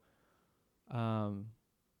do.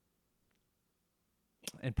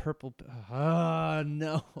 And Purple.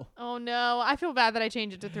 No. Oh no! I feel bad that I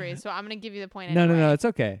changed it to 3, so I'm gonna give you the point. No, anyway. no. It's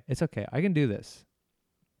okay. It's okay. I can do this.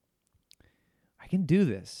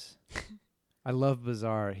 I love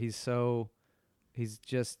Bizarre. He's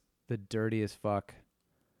just the dirtiest fuck.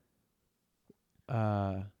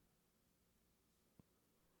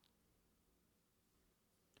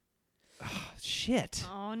 Shit.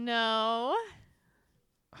 Oh no!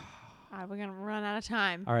 We're gonna run out of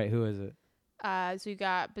time. All right, who is it? So you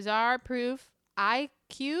got Bizarre, Proof,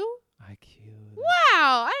 IQ.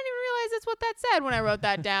 Wow, I didn't even realize that's what that said when I wrote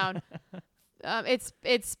that down.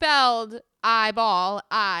 It's spelled eyeball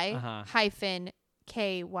hyphen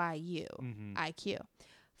KYU IQ.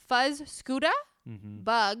 Fuzz Scooter,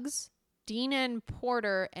 Bugs, Dean and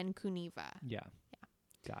Porter, and Kuniva. Yeah.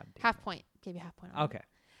 God damn. Half point. Gave you half point. On Okay.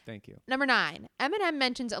 Thank you. Number 9. Eminem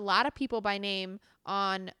mentions a lot of people by name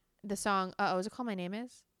on the song. Is it called My Name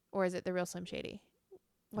Is? Or is it The Real Slim Shady?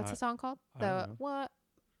 What's the song called? What?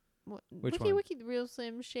 Which Wiki one? Wiki The Real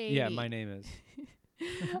Slim Shady. Yeah, My Name Is.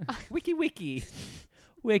 Wiki Wiki.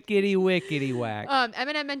 Wickety wickety whack.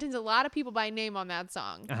 Eminem mentions a lot of people by name on that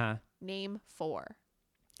song. Name 4.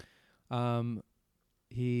 Pamela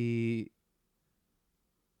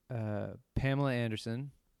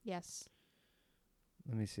Anderson. Yes.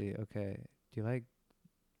 Let me see. Okay. Do you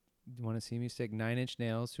want to see me stick 9-inch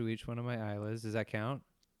nails through each one of my eyelids? Does that count?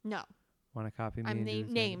 No. Want to copy me? I'm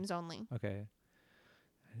names only. Okay.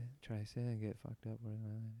 I didn't try to say and get fucked up.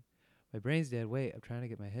 My brain's dead. Wait, I'm trying to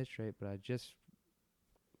get my head straight, but I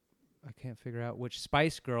can't figure out which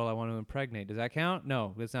Spice Girl I want to impregnate. Does that count?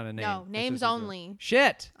 No, that's not a name. No, names only.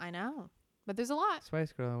 Shit. I know. But there's a lot.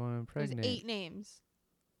 Spice Girl I want to impregnate. There's 8 names.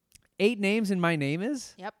 8 names in My Name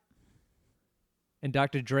Is? Yep. And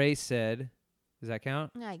Dr. Dre said, does that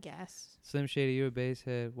count? I guess. Slim Shady, you a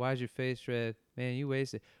basehead. Why's your face red? Man, you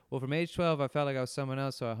wasted. Well, from age 12, I felt like I was someone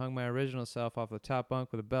else, so I hung my original self off the top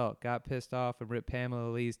bunk with a belt. Got pissed off and ripped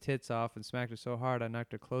Pamela Lee's tits off and smacked her so hard I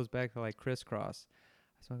knocked her clothes back to like crisscross.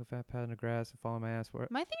 I smoked a fat pad in the grass and fall on my ass for it.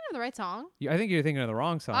 Am I thinking of the right song? I think you're thinking of the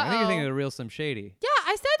wrong song. I think you're thinking of The Real Slim Shady. Yeah,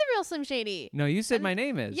 I said The Real Slim Shady. No, you said My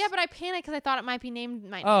Name Is. Yeah, but I panicked because I thought it might be named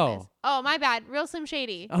My Name Is. Oh, my bad. Real Slim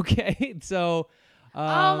Shady. Okay, so...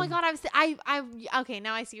 oh my God, okay,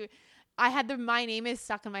 now I see. I had the My Name Is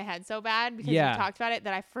stuck in my head so bad because we talked about it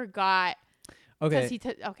that I forgot. Okay.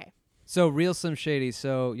 Okay. So Real Slim Shady.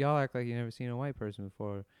 So y'all act like you never seen a white person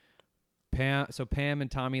before. Pam and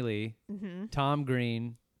Tommy Lee. Tom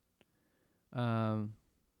Green. I'm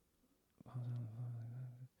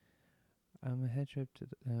a head trip to.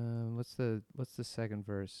 What's the second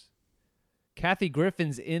verse? Kathy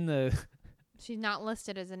Griffin's in the. She's not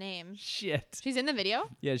listed as a name. Shit. She's in the video?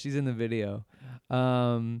 Yeah, she's in the video.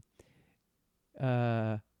 Oh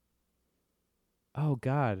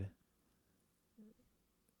God.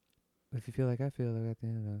 If you feel like I feel like at the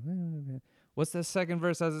end of the. What's the second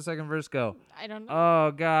verse? How's the second verse go? I don't know.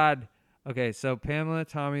 Oh God. Okay, so Pamela,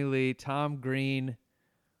 Tommy Lee, Tom Green,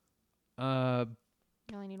 You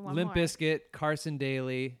only need one Limp more. Bizkit, Carson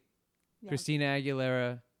Daly, Christina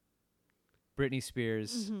Aguilera, Britney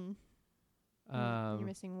Spears. You're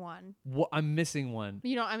missing one. I'm missing one.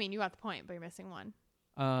 You got the point, but you're missing one.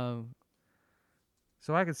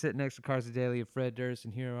 So I could sit next to Carson Daly and Fred Durst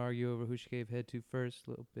and hear him argue over who she gave head to first.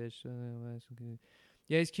 Little bitch.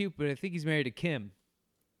 Yeah, he's cute, but I think he's married to Kim.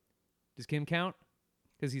 Does Kim count?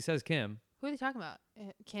 Because he says Kim. Who are they talking about?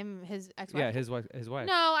 Kim, his ex-wife? Yeah, his wife.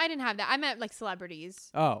 No, I didn't have that. I meant like celebrities.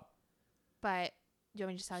 Oh. But do you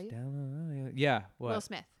want me to just tell you? Yeah. What? Will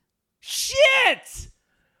Smith. Shit!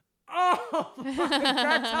 Oh,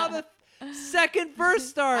 that's how the second verse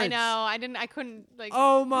starts. I know. I couldn't like.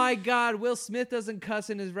 Oh my God. Will Smith doesn't cuss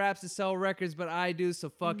in his raps to sell records, but I do, so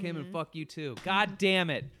fuck him and fuck you too. God damn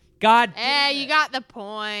it. God damn it. You got the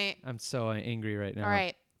point. I'm so angry right now. All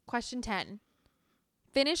right. Question 10.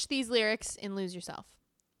 Finish these lyrics and lose yourself.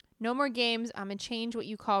 No more games. I'ma change what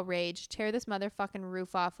you call rage. Tear this motherfucking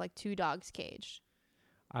roof off like two dogs caged.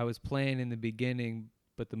 I was playing in the beginning,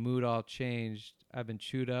 but the mood all changed. I've been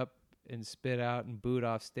chewed up and spit out and booed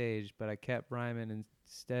off stage, but I kept rhyming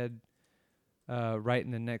instead,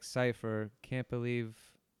 writing the next cipher. Can't believe...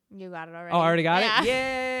 You got it already. Oh, I already got it?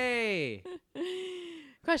 Yay!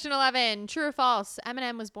 Question 11. True or false?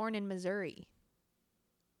 Eminem was born in Missouri.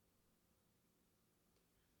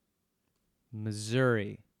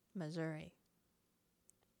 Missouri.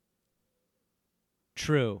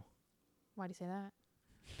 True. Why do you say that?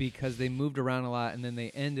 Because they moved around a lot and then they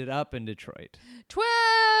ended up in Detroit. True!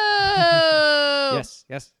 Yes.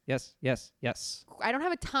 I don't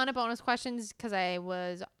have a ton of bonus questions because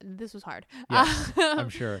this was hard. Yes, I'm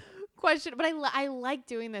sure. Question, but I like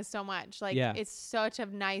doing this so much. Like, it's such a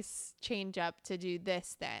nice change up to do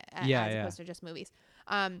this as opposed to just movies.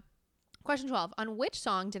 Question 12. On which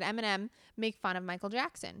song did Eminem make fun of Michael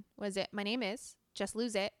Jackson? Was it My Name Is, Just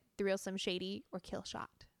Lose It, The Real Slim Shady, or Kill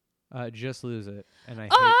Shot? Just Lose It. And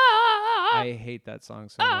I hate that song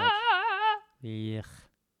so much. Yuck.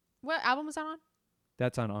 What album was that on?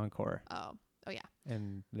 That's on Encore. Oh yeah.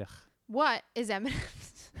 And yuck. What is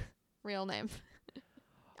Eminem's real name?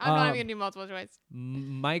 I'm not even gonna do multiple choice.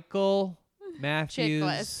 Michael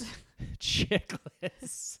Matthews.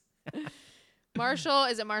 Chickless. Marshall,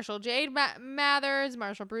 is it Marshall Jade Mathers,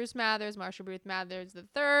 Marshall Bruce Mathers, Marshall Bruce Mathers the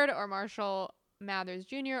Third, or Marshall Mathers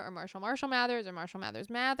Jr., or Marshall Mathers, or Marshall Mathers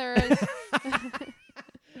Mathers?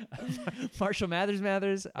 Marshall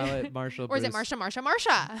Mathers. I'll let Marshall. Or is it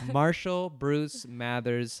Marsha? Marshall Bruce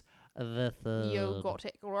Mathers the Third. You got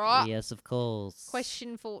it right. Yes, of course.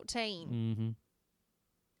 Question 14. Mm-hmm.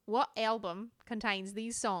 What album contains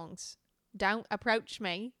these songs? Don't Approach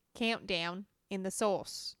Me, Countdown, In the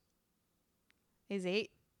Source. Is it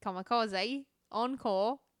Kamikaze,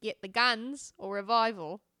 Encore, Get the Guns, or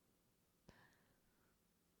Revival?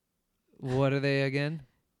 What are they again?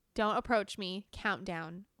 Don't Approach Me,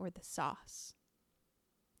 Countdown, or The Sauce.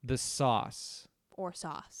 The Sauce. Or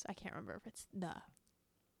Sauce. I can't remember if it's the.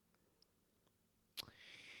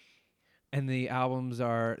 And the albums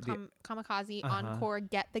are... Kamikaze, Encore,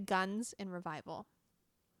 Get the Guns, and Revival.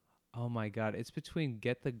 Oh my God. It's between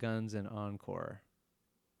Get the Guns and Encore.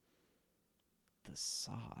 The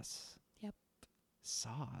Sauce. Yep.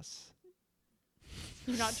 Sauce.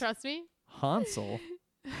 You not trust me? Hansel.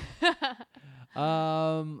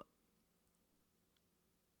 I'm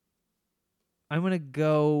gonna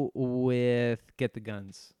go with Get the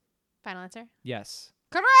Guns. Final answer? Yes.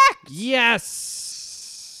 Correct!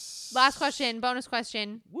 Yes! Last question, bonus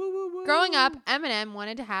question. Woo, woo, woo. Growing up, Eminem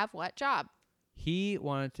wanted to have what job? He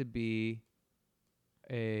wanted to be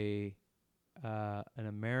an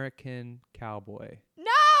American cowboy.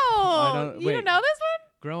 No! You don't know this one?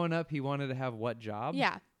 Growing up, he wanted to have what job?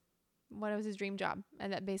 Yeah. What was his dream job?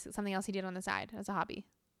 And that basically something else he did on the side as a hobby.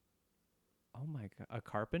 Oh my God. A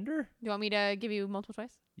carpenter? Do you want me to give you multiple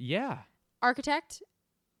choice? Yeah. Architect,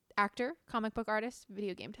 actor, comic book artist,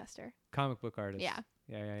 video game tester. Comic book artist. Yeah.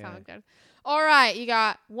 Yeah. Comic book. All right. You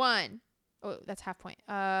got one. Oh, that's half point.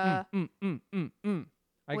 I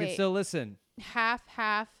can still listen. Half.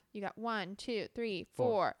 You got 1, 2, 3,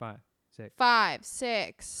 4, 5,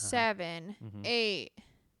 6, 7, 8,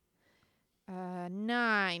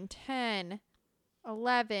 9, 10,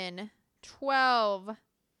 11, 12.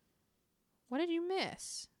 What did you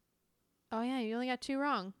miss? Oh, yeah. You only got 2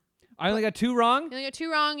 wrong. I only got 2 wrong? You only got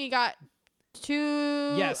 2 wrong. You got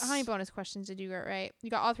 2. Yes. How many bonus questions did you get right? You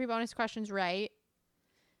got all 3 bonus questions right.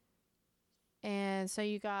 And so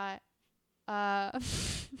you got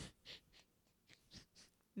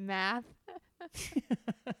math.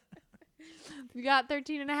 You got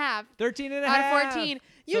 13 and a half. 13 and a out half. of 14.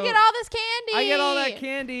 You get all this candy. I get all that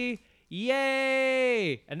candy.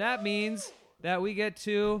 Yay. And that means that we get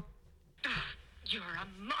to... You're a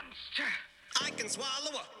monster. I can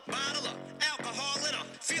swallow a bottle of alcohol in a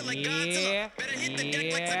feel like Godzilla. Better hit the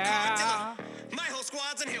deck like the cartilla. My whole squad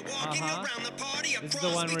This is the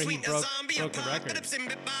one where he broke the record.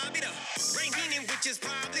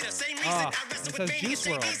 Oh, it says Juice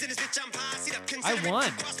WRLD. I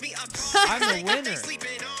won. I'm the winner.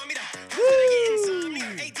 Woo!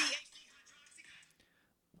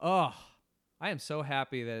 Oh, I am so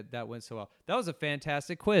happy that went so well. That was a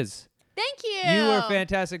fantastic quiz. Thank you. You were a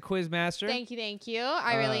fantastic quiz master. Thank you.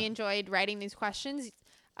 I really enjoyed writing these questions.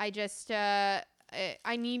 I just I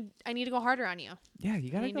need to go harder on you. Yeah,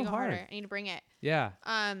 you gotta go harder. I need to bring it. Yeah.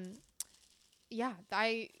 Yeah,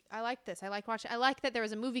 I like this. I like watching. I like that there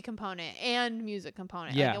was a movie component and music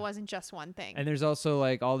component. Yeah. Like it wasn't just one thing. And there's also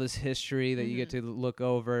like all this history that you get to look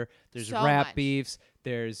over. There's So rap much. beefs.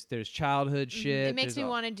 There's childhood shit. It makes me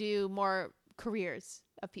want to do more careers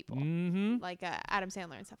of people, like Adam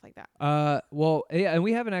Sandler and stuff like that. Well, yeah, and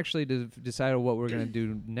we haven't actually decided what we're gonna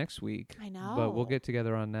do next week. I know, but we'll get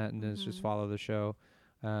together on that and just follow the show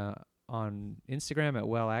on Instagram at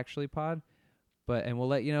Well Actually Pod. And we'll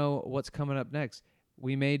let you know what's coming up next.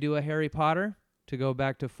 We may do a Harry Potter to go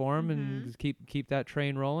back to form and keep that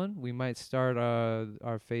train rolling. We might start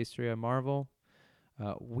our phase 3 on Marvel.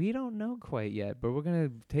 We don't know quite yet, but we're going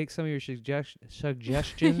to take some of your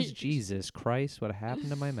suggestions. Jesus Christ, what happened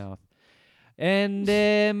to my mouth? And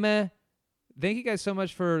thank you guys so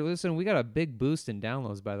much for listening. We got a big boost in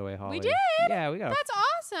downloads, by the way, Holly. We did? Yeah, we got That's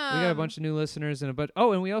awesome. We got a bunch of new listeners and a bunch.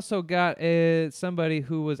 Oh, and we also got somebody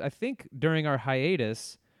who was, I think, during our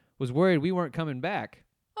hiatus, was worried we weren't coming back.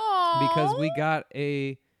 Aww. Because we got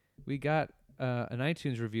an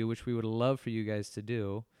iTunes review, which we would love for you guys to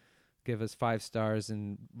do. Give us 5 stars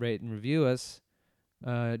and rate and review us.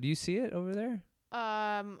 Do you see it over there?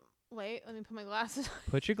 Wait, let me put my glasses on.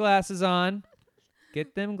 Put your glasses on.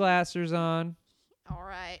 Get them glassers on. All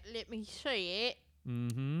right, let me see it.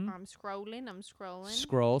 Mm-hmm. I'm scrolling. Scroll.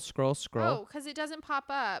 Oh, because it doesn't pop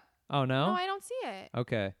up. Oh, no? No, I don't see it.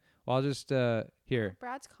 Okay. Well, I'll just, here.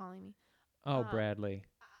 Brad's calling me. Oh, Bradley.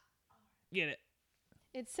 Get it.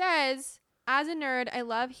 It says, as a nerd, I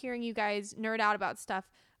love hearing you guys nerd out about stuff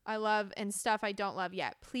I love and stuff I don't love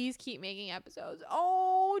yet. Please keep making episodes.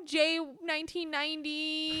 Oh,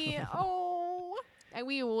 J1990. Oh, and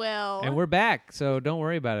we will. And we're back, so don't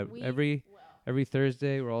worry about it. Every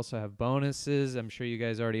Thursday, we'll also have bonuses. I'm sure you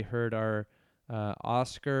guys already heard our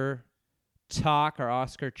Oscar talk, our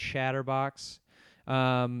Oscar chatterbox.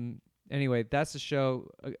 Anyway, that's the show.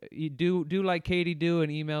 You do like Katie do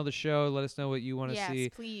and email the show. Let us know what you want to see.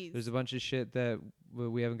 Yes, please. There's a bunch of shit that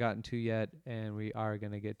we haven't gotten to yet, and we are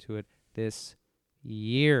going to get to it this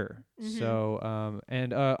year. So,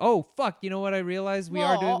 oh, fuck. You know what I realized? We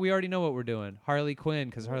already know what we're doing. Harley Quinn,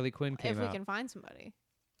 because Harley Quinn came out. If we can find somebody.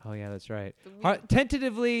 Oh, yeah, that's right.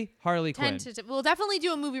 Tentatively, Harley Quinn. We'll definitely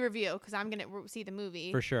do a movie review, because I'm going to see the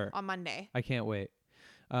movie. For sure. On Monday. I can't wait.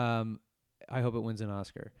 I hope it wins an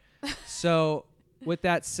Oscar. So, with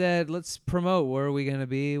that said, let's promote. Where are we going to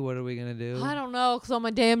be? What are we going to do? I don't know, because all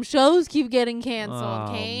my damn shows keep getting canceled,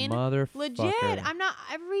 oh, Kane. Motherfucker. Legit. I'm not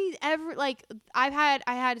every like I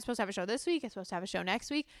had supposed to have a show this week. I'm supposed to have a show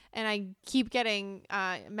next week, and I keep getting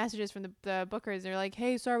messages from the bookers. They're like,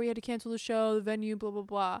 "Hey, sorry, we had to cancel the show, the venue, blah blah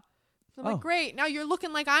blah." I'm like, great. Now you're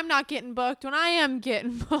looking like I'm not getting booked when I am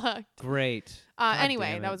getting booked. Great.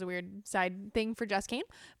 Anyway, that was a weird side thing for Just Kane.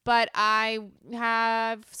 But I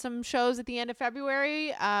have some shows at the end of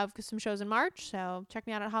February, some shows in March. So check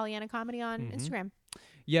me out at Hollyanna Comedy on Instagram.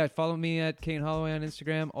 Yeah, follow me at Kane Holloway on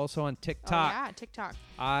Instagram. Also on TikTok. Oh, yeah, TikTok.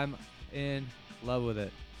 I'm in love with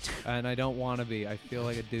it. And I don't want to be. I feel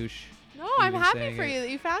like a douche. No, I'm happy for you that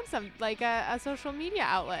you found some, like a social media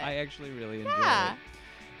outlet. I actually really enjoy it.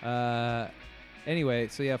 Anyway,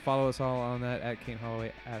 so yeah, follow us all on that at Kane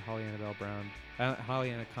Holloway, at Holly Annabelle Brown,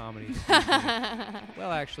 Hollyanna Comedy.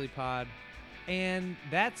 Well, actually, pod. And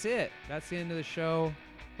that's it. That's the end of the show.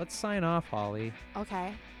 Let's sign off, Holly.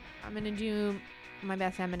 Okay. I'm going to do my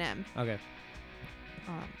best Eminem. Okay.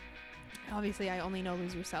 Obviously, I only know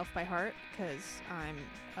Lose Yourself by heart because I'm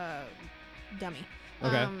a dummy.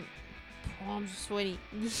 Okay. Palms sweaty.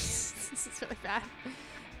 This is really bad.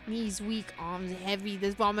 Knees weak, arms heavy.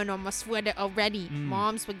 There's vomit on my sweater already.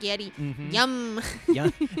 Mom spaghetti. Yum.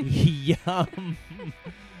 Yum.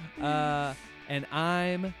 And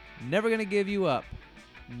I'm never going to give you up.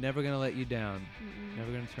 Never going to let you down.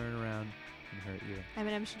 Never going to turn around and hurt you.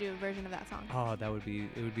 Eminem should do a version of that song. Oh, it would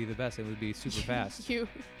be the best. It would be super fast. You.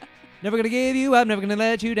 Never going to give you up. Never going to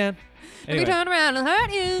let you down. Anyway. If you turn around and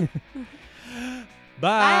hurt you.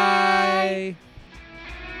 Bye.